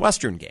Wisconsin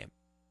Northwestern game.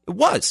 It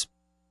was.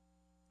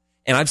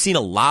 And I've seen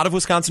a lot of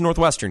Wisconsin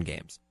Northwestern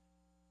games,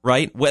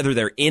 right? Whether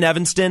they're in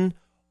Evanston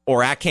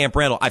or at Camp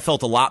Randall. I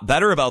felt a lot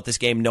better about this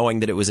game knowing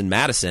that it was in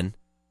Madison.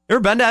 Ever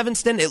been to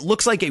Evanston? It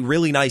looks like a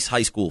really nice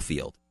high school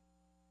field,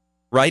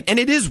 right? And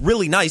it is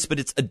really nice, but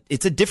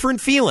it's a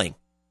different feeling,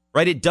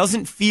 right? It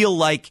doesn't feel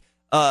like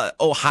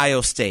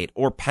Ohio State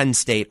or Penn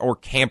State or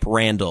Camp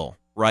Randall,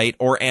 right?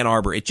 Or Ann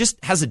Arbor. It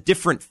just has a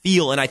different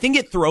feel. And I think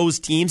it throws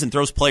teams and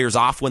throws players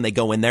off when they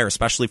go in there,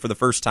 especially for the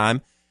first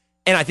time.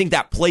 And I think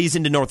that plays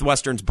into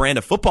Northwestern's brand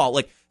of football.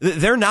 Like,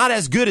 they're not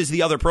as good as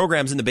the other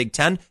programs in the Big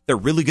Ten. They're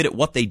really good at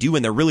what they do,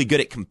 and they're really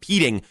good at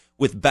competing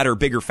with better,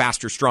 bigger,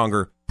 faster,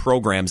 stronger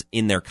programs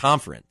in their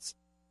conference.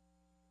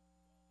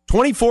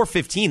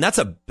 24-15, that's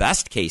a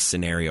best case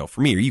scenario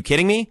for me. Are you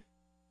kidding me?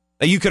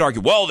 Now, you could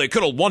argue, well, they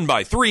could have won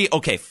by 3.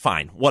 Okay,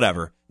 fine,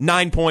 whatever.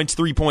 9 points,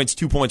 3 points,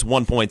 2 points,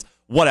 1 point,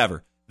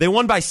 whatever. They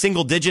won by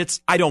single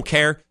digits. I don't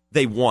care.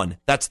 They won.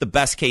 That's the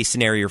best case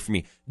scenario for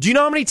me. Do you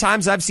know how many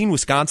times I've seen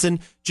Wisconsin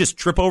just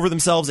trip over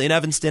themselves in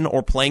Evanston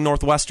or playing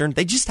Northwestern?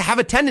 They just have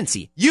a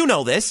tendency. You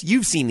know this.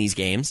 You've seen these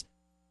games.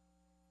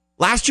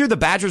 Last year, the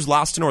Badgers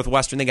lost to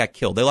Northwestern. They got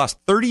killed. They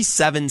lost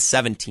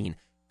 37-17.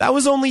 That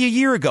was only a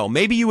year ago.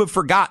 Maybe you have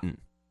forgotten,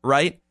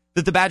 right?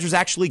 That the Badgers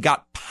actually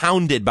got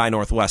pounded by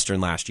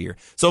Northwestern last year.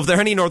 So if there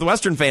are any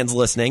Northwestern fans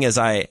listening, as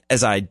I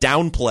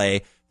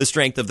downplay the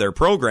strength of their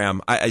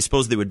program, I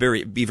suppose they would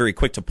be very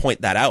quick to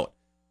point that out,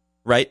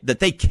 right? That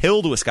they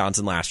killed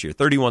Wisconsin last year,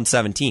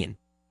 31-17.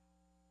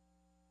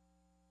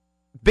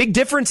 Big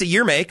difference a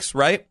year makes,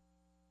 right?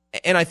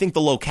 And I think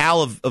the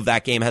locale of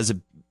that game has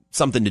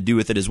something to do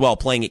with it as well,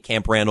 playing at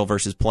Camp Randall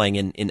versus playing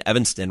in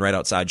Evanston right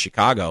outside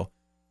Chicago.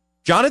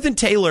 Jonathan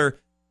Taylor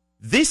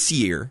this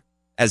year,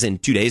 as in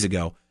 2 days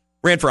ago,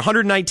 ran for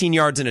 119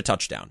 yards and a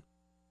touchdown.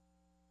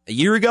 A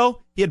year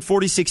ago, he had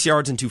 46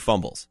 yards and 2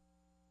 fumbles.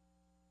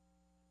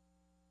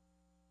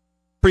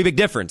 Pretty big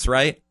difference,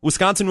 right?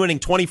 Wisconsin winning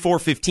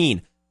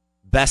 24-15.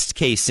 Best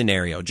case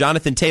scenario.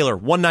 Jonathan Taylor,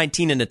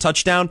 119 and a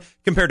touchdown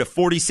compared to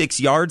 46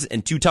 yards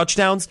and 2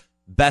 touchdowns.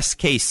 Best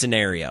case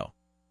scenario.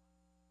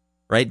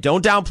 Right?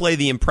 Don't downplay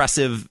the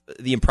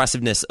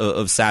impressiveness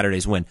of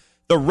Saturday's win.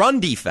 The run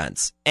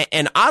defense,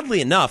 and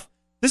oddly enough,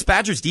 this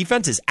Badgers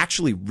defense is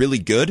actually really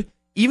good,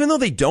 even though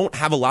they don't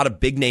have a lot of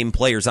big name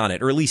players on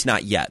it, or at least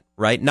not yet,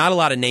 right? Not a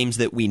lot of names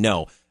that we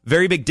know.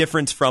 Very big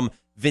difference from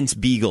Vince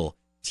Beagle,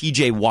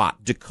 TJ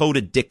Watt,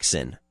 Dakota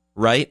Dixon,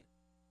 right?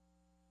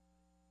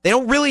 They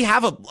don't really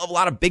have a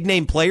lot of big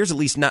name players, at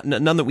least none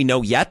that we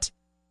know yet.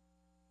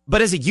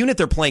 But as a unit,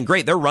 they're playing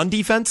great. Their run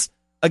defense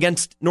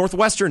against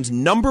Northwestern's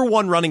number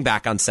 1 running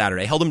back on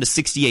Saturday held him to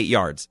 68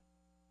 yards.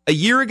 A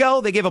year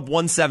ago, they gave up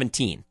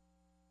 117,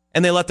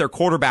 and they let their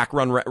quarterback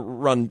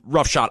run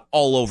roughshod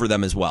all over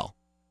them as well.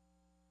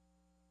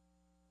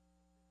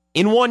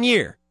 In 1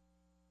 year,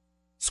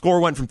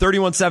 score went from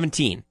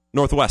 31-17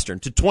 Northwestern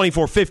to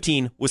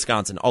 24-15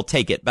 Wisconsin. I'll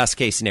take it. Best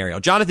case scenario.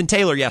 Jonathan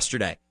Taylor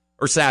Saturday,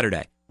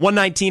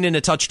 119 and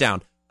a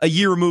touchdown, a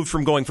year removed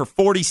from going for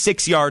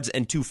 46 yards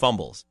and 2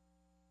 fumbles.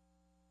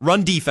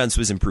 Run defense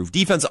was improved.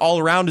 Defense all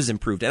around is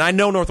improved. And I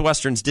know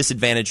Northwestern's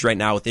disadvantaged right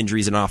now with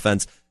injuries and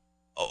offense.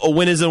 A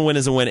win is a win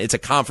is a win. It's a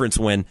conference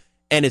win.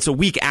 And it's a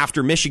week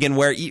after Michigan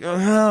where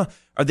are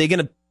they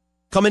going to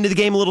come into the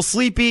game a little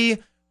sleepy? Are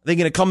they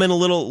going to come in a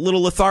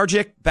little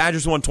lethargic?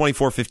 Badgers won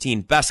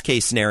 24-15. Best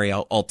case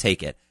scenario. I'll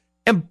take it.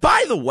 And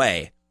by the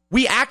way,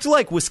 we act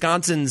like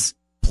Wisconsin's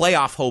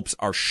playoff hopes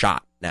are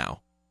shot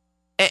now.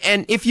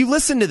 And if you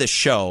listen to the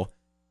show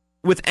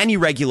with any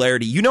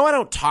regularity, you know I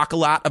don't talk a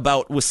lot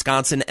about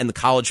Wisconsin and the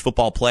college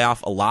football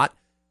playoff a lot.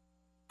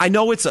 I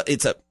know it's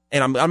a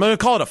and I'm going to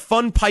call it a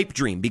fun pipe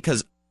dream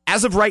because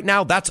as of right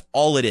now, that's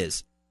all it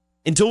is.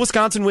 Until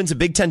Wisconsin wins a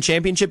Big Ten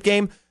championship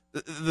game,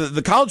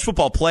 the college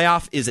football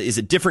playoff is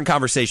a different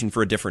conversation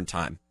for a different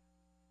time.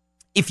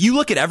 If you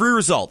look at every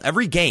result,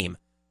 every game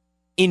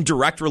in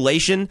direct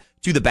relation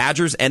to the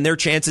Badgers and their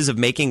chances of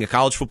making a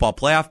college football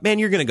playoff, man,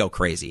 you're going to go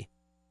crazy.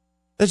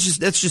 That's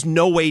just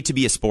no way to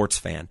be a sports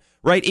fan,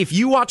 right? If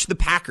you watch the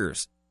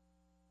Packers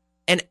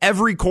and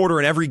every quarter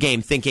and every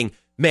game thinking,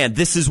 man,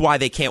 this is why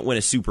they can't win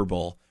a Super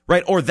Bowl,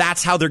 right? Or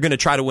that's how they're going to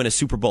try to win a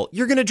Super Bowl,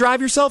 you're going to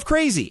drive yourself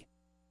crazy.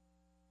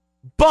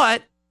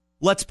 But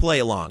let's play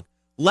along.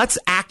 Let's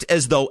act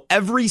as though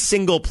every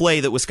single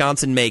play that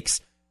Wisconsin makes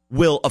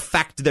will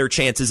affect their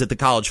chances at the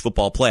college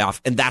football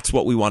playoff, and that's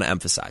what we want to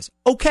emphasize.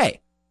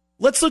 Okay,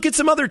 let's look at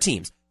some other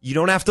teams. You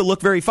don't have to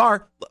look very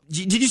far.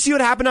 Did you see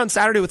what happened on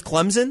Saturday with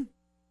Clemson,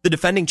 the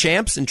defending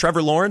champs, and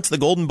Trevor Lawrence, the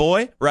golden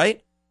boy,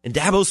 right? And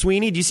Dabo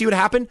Swinney, do you see what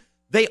happened?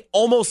 They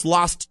almost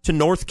lost to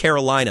North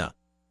Carolina.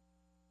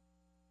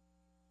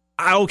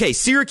 Okay,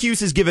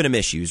 Syracuse is giving them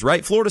issues,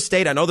 right? Florida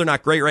State, I know they're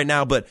not great right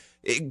now, but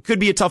it could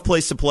be a tough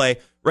place to play,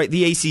 right?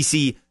 The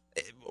ACC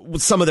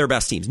with some of their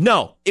best teams.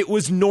 No, it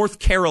was North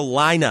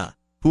Carolina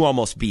who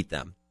almost beat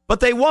them, but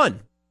they won.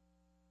 If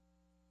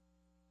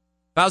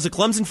I was a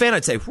Clemson fan,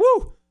 I'd say,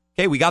 whew,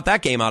 okay, we got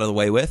that game out of the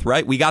way with,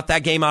 right? We got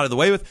that game out of the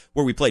way with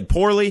where we played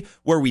poorly,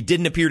 where we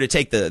didn't appear to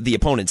take the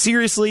opponent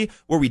seriously,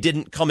 where we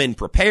didn't come in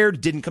prepared,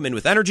 didn't come in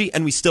with energy,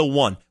 and we still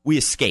won. We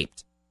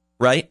escaped,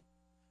 right?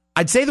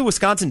 I'd say the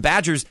Wisconsin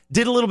Badgers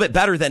did a little bit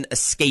better than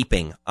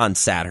escaping on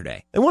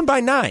Saturday. They won by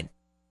 9.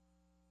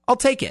 I'll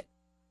take it.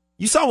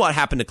 You saw what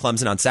happened to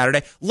Clemson on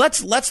Saturday.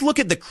 Let's look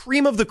at the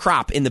cream of the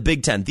crop in the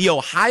Big Ten, the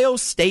Ohio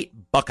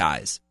State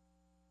Buckeyes.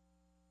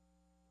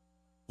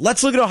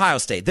 Let's look at Ohio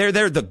State.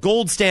 They're the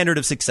gold standard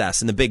of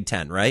success in the Big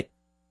Ten, right?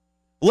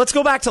 Let's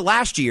go back to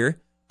last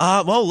year.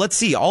 Let's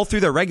see. All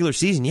through their regular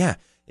season, yeah,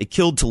 they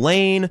killed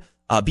Tulane.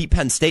 beat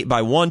Penn State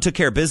by 1, took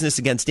care of business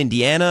against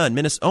Indiana and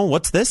Minnesota. Oh,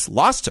 what's this?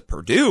 Lost to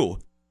Purdue.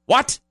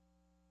 What?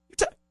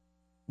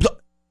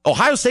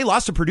 Ohio State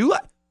lost to Purdue?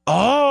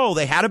 Oh,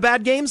 they had a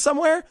bad game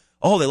somewhere?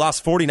 Oh, they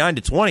lost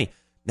 49-20.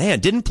 Man,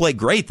 didn't play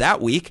great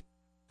that week.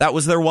 That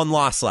was their one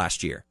loss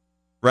last year,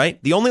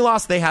 right? The only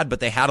loss they had, but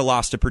they had a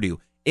loss to Purdue.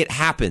 It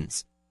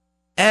happens.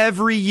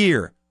 Every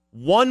year,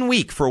 1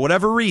 week, for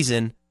whatever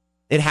reason,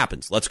 it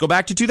happens. Let's go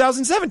back to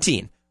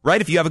 2017,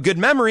 right? If you have a good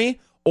memory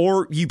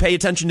or you pay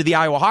attention to the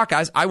Iowa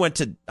Hawkeyes, I went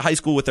to high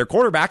school with their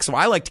quarterback, so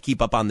I like to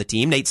keep up on the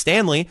team, Nate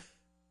Stanley.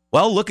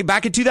 Well, looking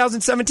back at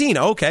 2017,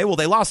 okay, well,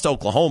 they lost to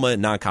Oklahoma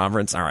in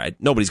non-conference. All right,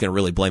 nobody's going to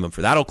really blame them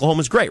for that.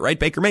 Oklahoma's great, right?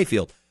 Baker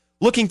Mayfield.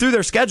 Looking through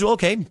their schedule,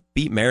 okay,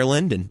 beat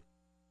Maryland and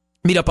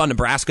beat up on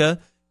Nebraska,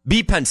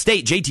 beat Penn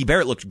State. JT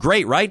Barrett looked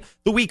great, right?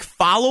 The week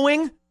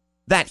following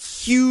that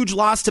huge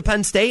loss to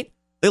Penn State,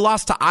 they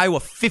lost to Iowa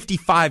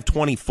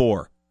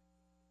 55-24.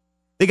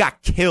 They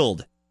got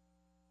killed.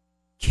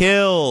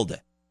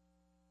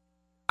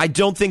 I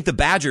don't think the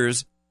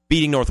Badgers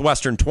beating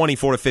Northwestern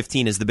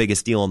 24-15 is the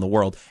biggest deal in the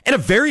world. And a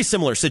very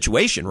similar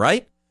situation,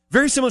 right?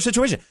 Very similar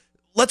situation.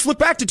 Let's look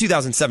back to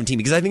 2017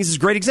 because I think this is a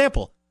great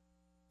example.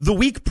 The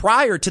week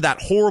prior to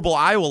that horrible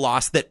Iowa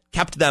loss that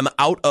kept them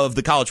out of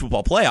the college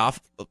football playoff,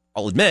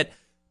 I'll admit,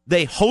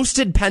 they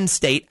hosted Penn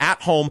State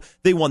at home.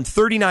 They won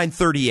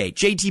 39-38.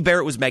 JT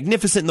Barrett was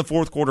magnificent in the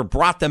fourth quarter,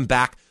 brought them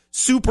back,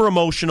 super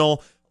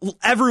emotional.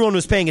 Everyone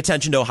was paying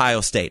attention to Ohio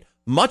State,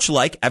 much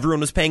like everyone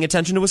was paying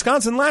attention to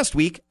Wisconsin last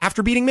week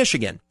after beating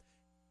Michigan.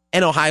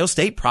 And Ohio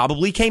State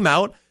probably came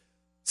out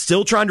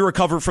still trying to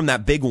recover from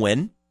that big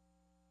win.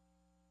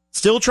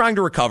 Still trying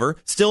to recover,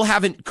 still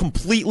haven't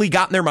completely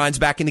gotten their minds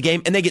back in the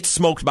game, and they get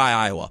smoked by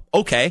Iowa.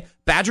 Okay,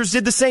 Badgers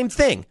did the same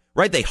thing,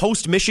 right? They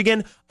host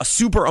Michigan, a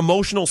super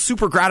emotional,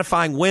 super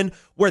gratifying win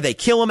where they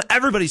kill them.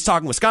 Everybody's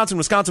talking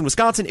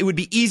Wisconsin. It would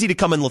be easy to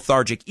come in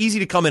lethargic, easy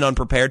to come in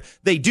unprepared.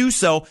 They do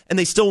so, and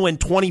they still win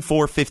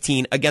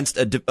 24-15 against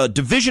a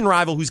division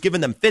rival who's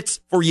given them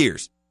fits for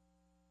years.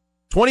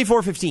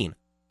 24-15.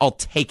 I'll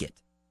take it.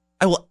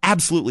 I will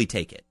absolutely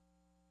take it.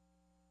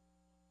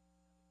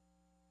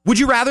 Would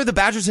you rather the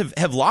Badgers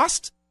have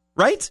lost,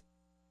 right?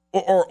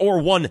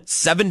 Or won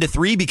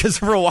 7-3? Because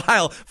for a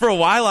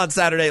while on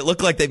Saturday it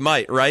looked like they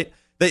might, right?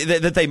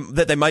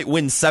 That they might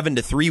win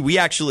 7-3. We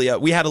actually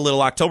we had a little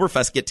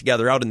Oktoberfest get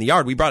together out in the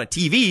yard. We brought a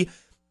TV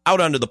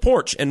out onto the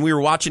porch and we were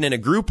watching in a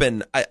group.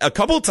 And a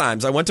couple of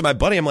times I went to my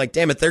buddy. I'm like,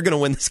 damn it, they're going to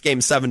win this game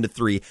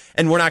 7-3,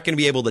 and we're not going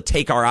to be able to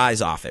take our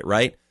eyes off it,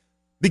 right?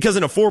 Because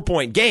in a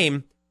 4-point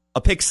game,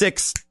 a pick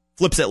six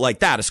flips it like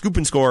that. A scoop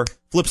and score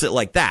flips it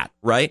like that,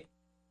 right?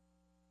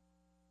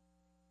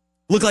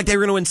 Looked like they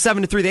were going to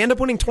win 7-3. They end up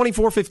winning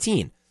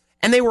 24-15.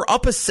 And they were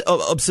up a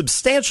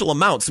substantial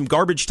amount. Some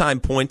garbage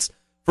time points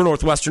for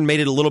Northwestern made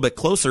it a little bit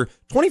closer.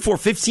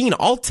 24-15,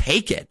 I'll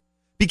take it.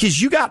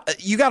 Because you got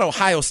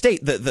Ohio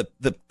State,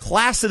 the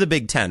class of the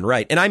Big Ten,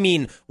 right? And I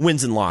mean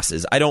wins and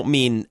losses. I don't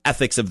mean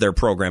ethics of their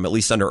program, at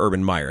least under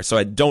Urban Meyer. So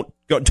I don't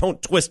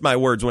twist my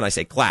words when I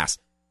say class.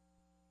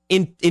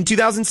 In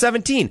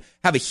 2017,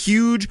 have a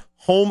huge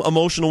home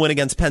emotional win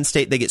against Penn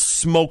State. They get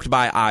smoked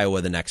by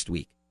Iowa the next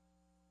week.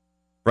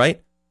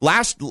 Right?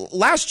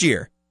 Last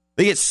year,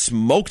 they get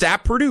smoked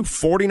at Purdue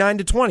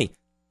 49-20.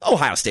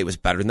 Ohio State was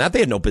better than that. They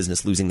had no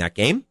business losing that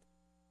game.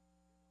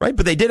 Right?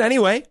 But they did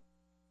anyway.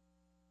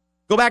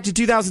 Go back to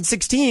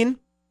 2016.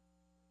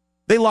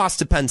 They lost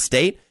to Penn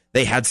State.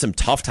 They had some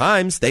tough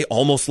times. They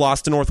almost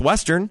lost to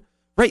Northwestern.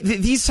 Right?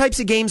 These types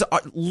of games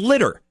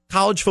litter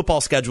college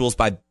football schedules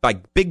by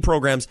big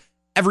programs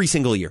every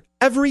single year.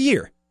 Every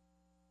year.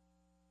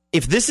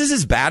 If this is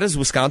as bad as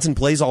Wisconsin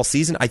plays all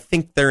season, I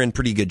think they're in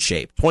pretty good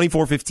shape.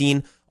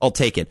 24-15, I'll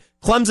take it.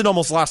 Clemson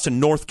almost lost to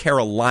North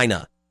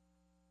Carolina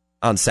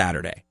on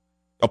Saturday.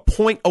 A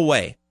point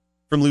away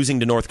from losing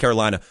to North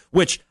Carolina,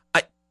 which,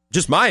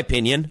 just my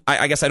opinion,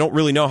 I guess I don't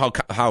really know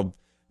how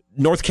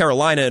North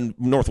Carolina and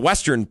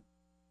Northwestern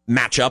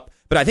match up,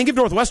 but I think if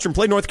Northwestern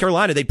played North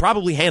Carolina, they'd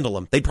probably handle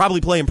them. They'd probably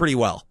play them pretty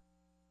well.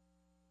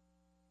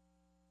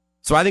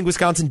 So I think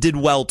Wisconsin did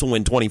well to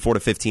win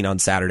 24-15 on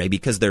Saturday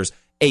because there's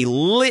a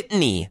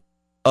litany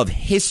of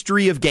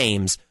history of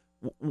games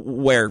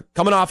where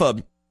coming off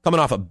a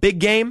big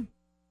game,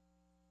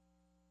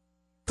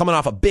 coming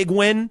off a big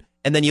win,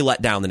 and then you let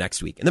down the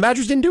next week. And the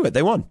Badgers didn't do it.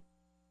 They won.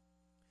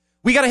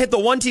 We got to hit the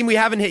one team we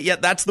haven't hit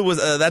yet. That's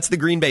the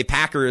Green Bay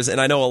Packers.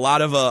 And I know a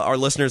lot of our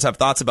listeners have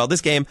thoughts about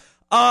this game.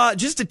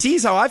 Just to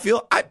tease how I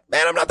feel,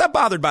 I'm not that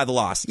bothered by the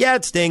loss. Yeah,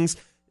 it stings.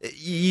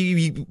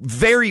 You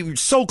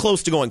so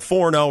close to going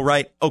 4-0,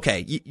 right?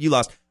 Okay, you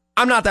lost.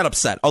 I'm not that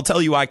upset. I'll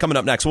tell you why coming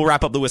up next. We'll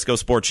wrap up the Wisco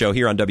Sports Show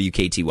here on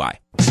WKTY.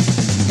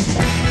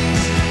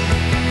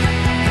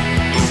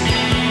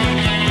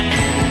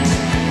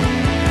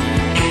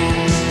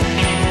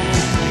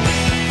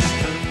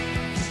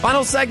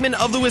 Final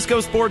segment of the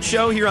Wisco Sports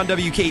Show here on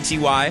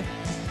WKTY.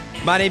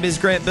 My name is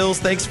Grant Bills.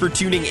 Thanks for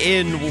tuning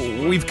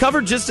in. We've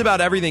covered just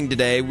about everything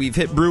today. We've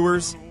hit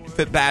Brewers,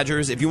 hit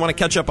Badgers. If you want to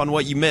catch up on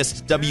what you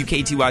missed,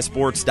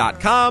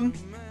 WKTYsports.com.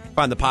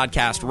 Find the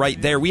podcast right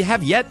there. We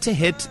have yet to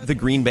hit the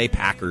Green Bay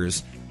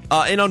Packers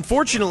And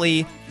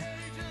unfortunately,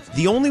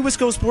 the only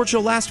Wisco Sports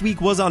Show last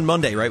week was on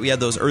Monday, right? We had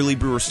those early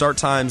Brewer start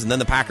times, and then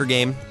the Packer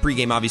game,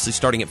 pregame obviously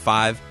starting at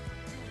 5,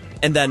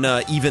 and then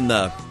even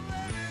the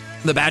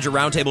Badger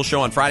Roundtable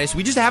show on Friday. So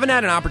we just haven't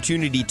had an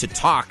opportunity to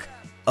talk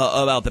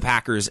about the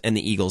Packers and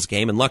the Eagles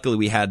game, and luckily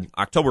we had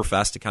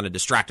Oktoberfest to kind of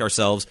distract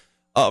ourselves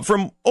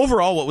from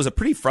overall what was a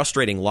pretty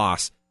frustrating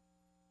loss.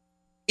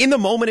 In the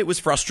moment, it was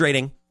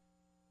frustrating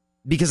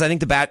because I think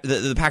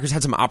the Packers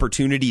had some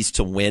opportunities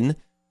to win.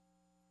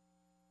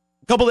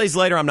 A couple days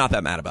later, I'm not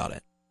that mad about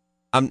it.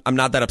 I'm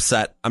not that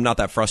upset. I'm not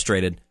that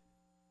frustrated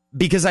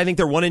because I think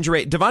their one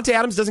injury. Davante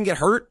Adams doesn't get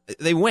hurt,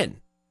 they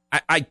win.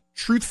 I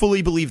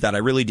truthfully believe that. I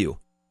really do.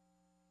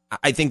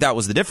 I think that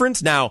was the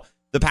difference. Now,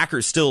 the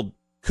Packers still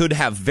could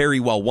have very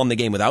well won the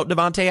game without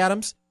Davante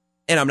Adams,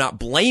 and I'm not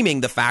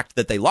blaming the fact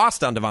that they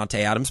lost on Davante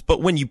Adams,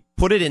 but when you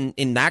put it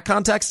in that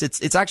context,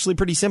 it's actually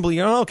pretty simple.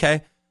 You know,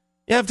 okay,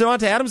 yeah, if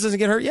Davante Adams doesn't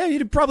get hurt, yeah,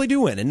 you probably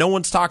do win, and no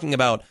one's talking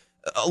about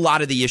a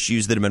lot of the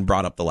issues that have been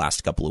brought up the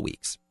last couple of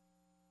weeks.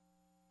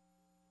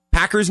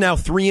 Packers now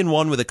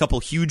 3-1 with a couple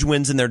huge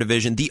wins in their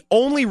division. The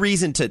only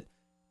reason to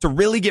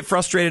really get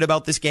frustrated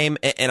about this game,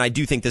 and I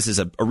do think this is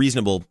a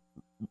reasonable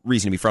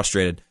reason to be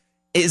frustrated,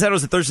 is that it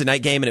was a Thursday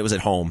night game and it was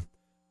at home,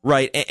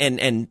 right?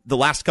 And the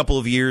last couple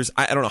of years,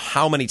 I don't know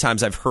how many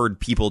times I've heard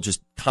people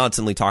just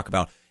constantly talk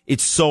about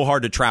it's so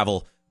hard to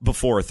travel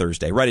before a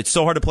Thursday, right? It's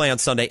so hard to play on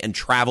Sunday and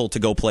travel to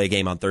go play a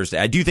game on Thursday.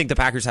 I do think the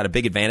Packers had a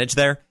big advantage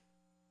there,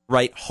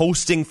 right?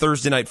 Hosting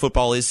Thursday night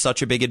football is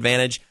such a big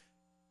advantage.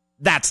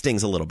 That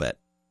stings a little bit,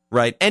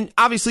 right? And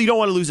obviously you don't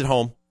want to lose at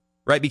home,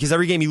 right? Because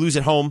every game you lose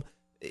at home,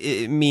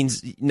 it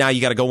means now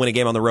you got to go win a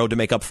game on the road to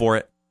make up for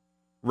it,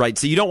 right?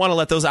 So you don't want to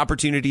let those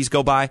opportunities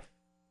go by.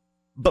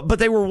 But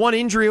they were one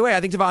injury away.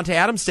 I think Davante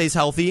Adams stays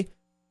healthy.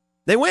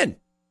 They win.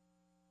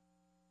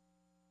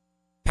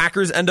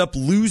 Packers end up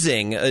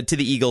losing to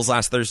the Eagles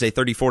last Thursday,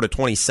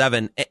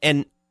 34-27.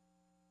 And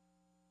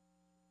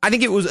I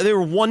think they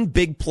were one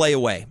big play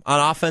away on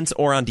offense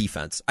or on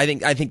defense. I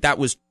think that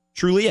was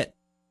truly it.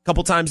 A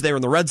couple times they were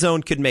in the red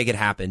zone, couldn't make it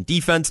happen.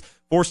 Defense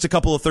forced a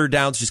couple of third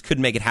downs, just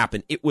couldn't make it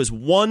happen. It was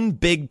one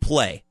big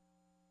play.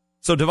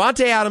 So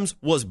Davante Adams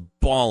was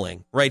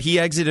balling, right? He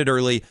exited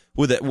early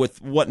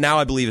with what now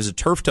I believe is a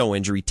turf toe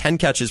injury, 10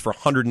 catches for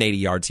 180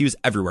 yards. He was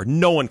everywhere.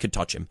 No one could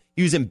touch him.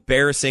 He was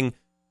embarrassing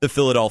the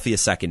Philadelphia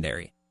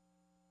secondary.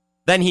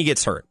 Then he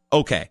gets hurt.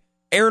 Okay.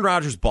 Aaron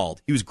Rodgers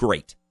balled. He was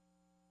great.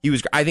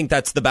 I think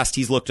that's the best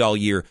he's looked all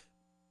year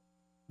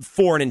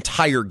for an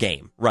entire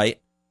game, right?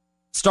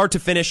 Start to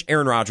finish,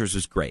 Aaron Rodgers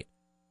was great.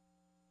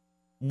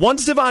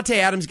 Once Davante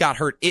Adams got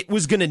hurt, it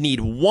was going to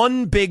need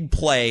one big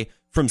play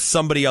from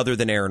somebody other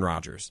than Aaron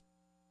Rodgers,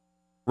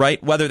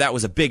 right? Whether that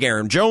was a big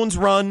Aaron Jones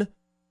run,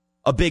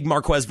 a big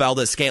Marquez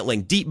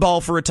Valdes-Scantling deep ball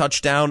for a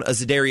touchdown, a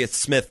Za'Darius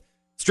Smith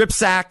strip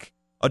sack,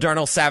 a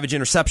Darnell Savage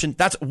interception.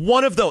 That's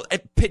one of those.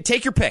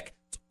 Take your pick.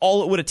 It's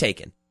all it would have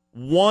taken.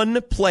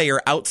 One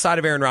player outside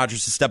of Aaron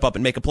Rodgers to step up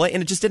and make a play,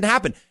 and it just didn't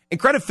happen. And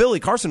credit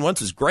Philly, Carson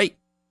Wentz was great,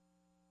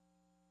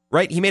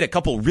 right? He made a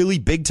couple really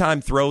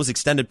big-time throws,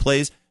 extended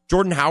plays.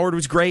 Jordan Howard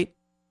was great.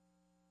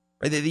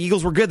 Right? The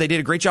Eagles were good. They did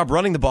a great job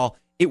running the ball.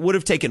 It would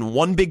have taken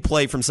one big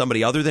play from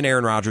somebody other than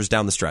Aaron Rodgers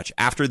down the stretch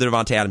after the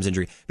Davante Adams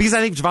injury. Because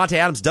I think if Davante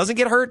Adams doesn't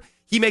get hurt,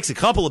 he makes a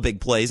couple of big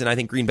plays, and I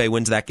think Green Bay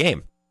wins that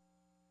game.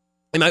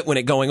 They might win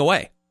it going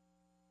away.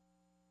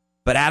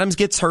 But Adams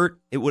gets hurt,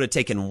 it would have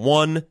taken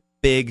one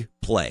big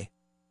play.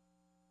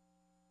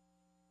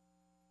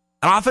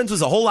 An offense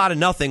was a whole lot of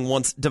nothing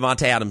once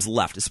Davante Adams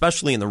left,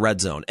 especially in the red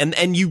zone.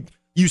 And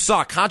you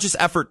saw a conscious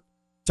effort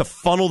to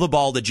funnel the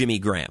ball to Jimmy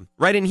Graham,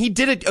 right? And he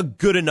did a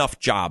good enough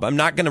job. I'm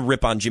not going to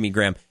rip on Jimmy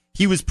Graham.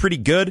 He was pretty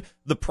good.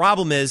 The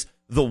problem is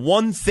the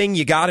one thing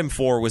you got him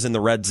for was in the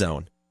red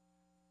zone.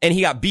 And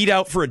he got beat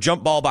out for a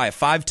jump ball by a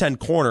 5'10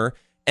 corner,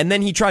 and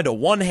then he tried to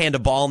one-hand a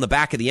ball in the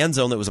back of the end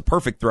zone that was a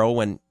perfect throw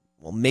when,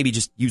 well, maybe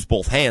just use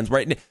both hands,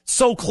 right?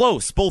 So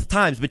close both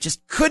times, but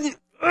just couldn't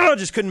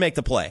make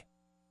the play,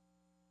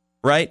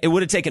 right? It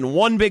would have taken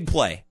one big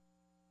play,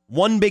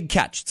 one big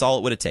catch. That's all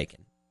it would have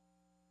taken.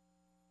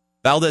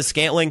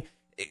 Valdes-Scantling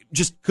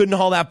just couldn't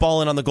haul that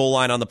ball in on the goal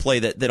line on the play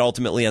that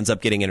ultimately ends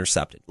up getting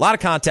intercepted. A lot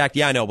of contact,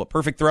 yeah, I know, but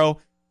perfect throw,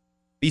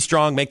 be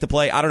strong, make the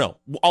play. I don't know.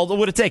 All it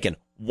would have taken,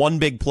 one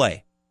big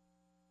play.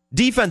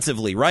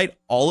 Defensively, right?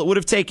 All it would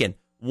have taken,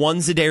 one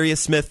Za'Darius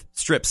Smith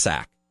strip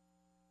sack,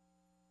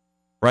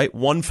 right?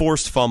 One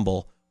forced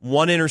fumble,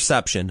 one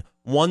interception,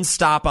 one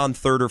stop on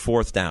third or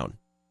fourth down.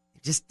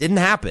 It just didn't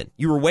happen.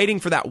 You were waiting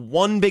for that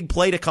one big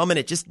play to come, and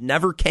it just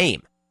never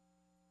came.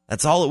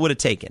 That's all it would have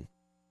taken.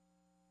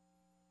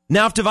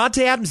 Now, if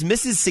Davante Adams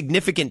misses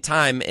significant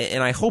time,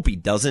 and I hope he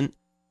doesn't,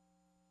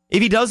 if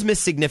he does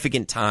miss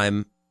significant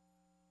time,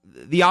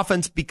 the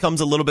offense becomes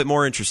a little bit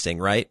more interesting,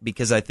 right?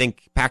 Because I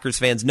think Packers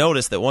fans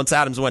noticed that once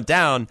Adams went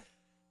down,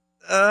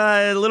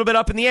 a little bit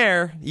up in the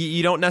air.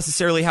 You don't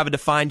necessarily have a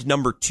defined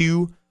number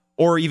two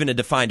or even a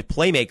defined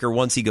playmaker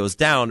once he goes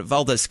down.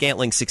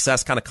 Valdes-Scantling's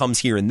success kind of comes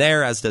here and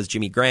there, as does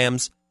Jimmy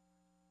Graham's.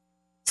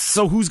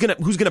 So who's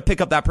gonna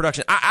pick up that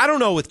production? I don't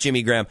know with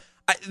Jimmy Graham.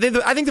 I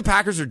think the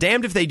Packers are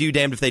damned if they do,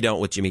 damned if they don't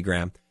with Jimmy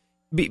Graham.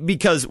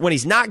 Because when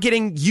he's not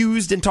getting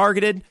used and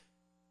targeted,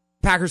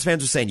 Packers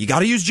fans are saying, you got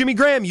to use Jimmy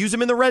Graham, use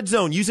him in the red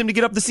zone, use him to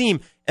get up the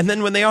seam. And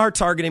then when they are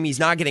targeting him, he's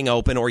not getting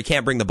open or he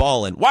can't bring the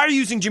ball in. Why are you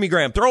using Jimmy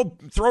Graham? Throw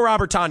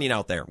Robert Tonyan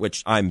out there,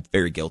 which I'm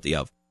very guilty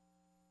of.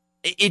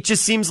 It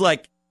just seems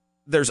like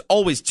there's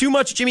always too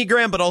much Jimmy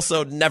Graham, but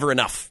also never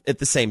enough at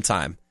the same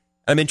time.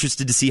 I'm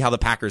interested to see how the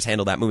Packers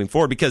handle that moving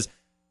forward, because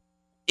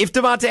if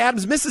Davante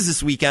Adams misses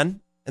this weekend,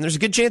 and there's a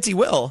good chance he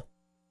will,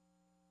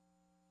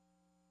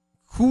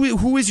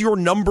 who is your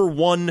number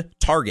one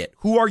target?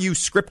 Who are you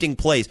scripting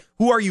plays?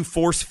 Who are you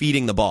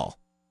force-feeding the ball?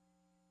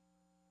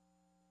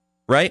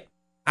 Right?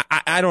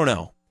 I don't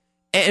know.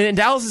 And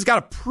Dallas has got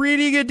a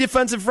pretty good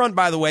defensive front,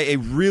 by the way, a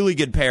really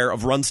good pair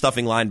of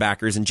run-stuffing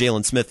linebackers in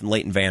Jalen Smith and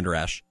Leighton Vander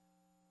Esch.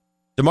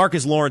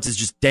 DeMarcus Lawrence is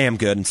just damn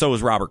good, and so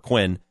is Robert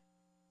Quinn.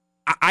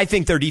 I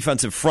think their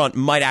defensive front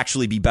might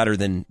actually be better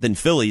than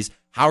Philly's.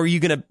 How are you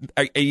going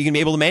to be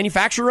able to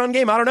manufacture a run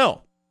game? I don't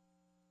know.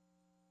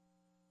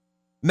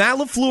 Matt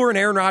LaFleur and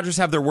Aaron Rodgers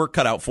have their work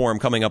cut out for him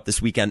coming up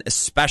this weekend,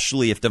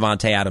 especially if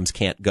Davante Adams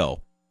can't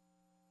go.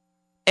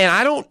 And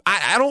I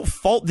don't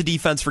fault the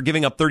defense for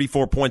giving up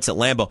 34 points at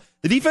Lambeau.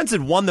 The defense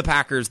had won the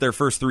Packers their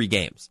first 3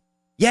 games.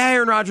 Yeah,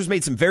 Aaron Rodgers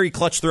made some very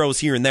clutch throws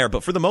here and there,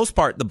 but for the most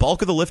part, the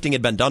bulk of the lifting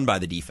had been done by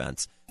the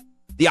defense.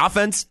 The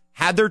offense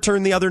had their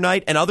turn the other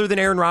night, and other than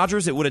Aaron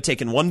Rodgers, it would have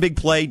taken one big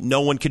play.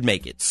 No one could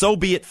make it. So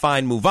be it,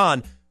 fine, move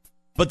on.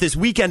 But this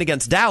weekend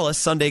against Dallas,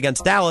 Sunday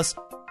against Dallas,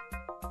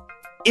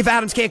 if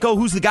Adams can't go,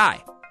 who's the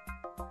guy?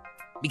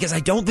 Because I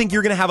don't think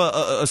you're going to have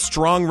a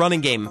strong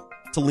running game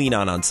to lean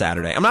on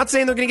Saturday. I'm not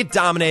saying they're going to get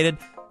dominated,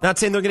 not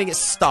saying they're going to get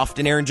stuffed,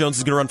 and Aaron Jones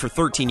is going to run for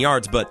 13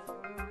 yards, but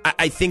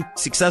I think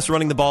success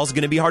running the ball is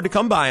going to be hard to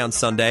come by on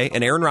Sunday,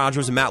 and Aaron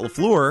Rodgers and Matt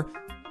LaFleur,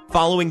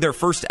 following their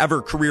first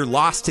ever career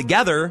loss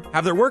together,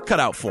 have their work cut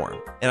out for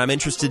them. And I'm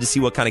interested to see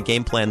what kind of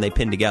game plan they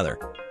pin together.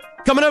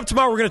 Coming up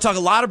tomorrow, we're going to talk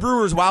a lot of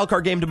Brewers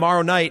wildcard game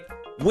tomorrow night.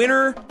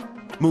 Winner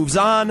moves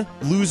on,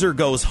 loser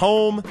goes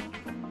home.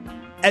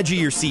 Edge of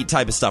your seat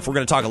type of stuff. We're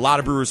going to talk a lot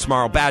of Brewers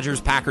tomorrow. Badgers,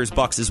 Packers,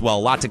 Bucks as well.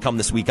 A lot to come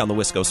this week on the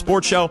Wisco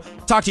Sports Show.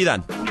 Talk to you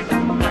then.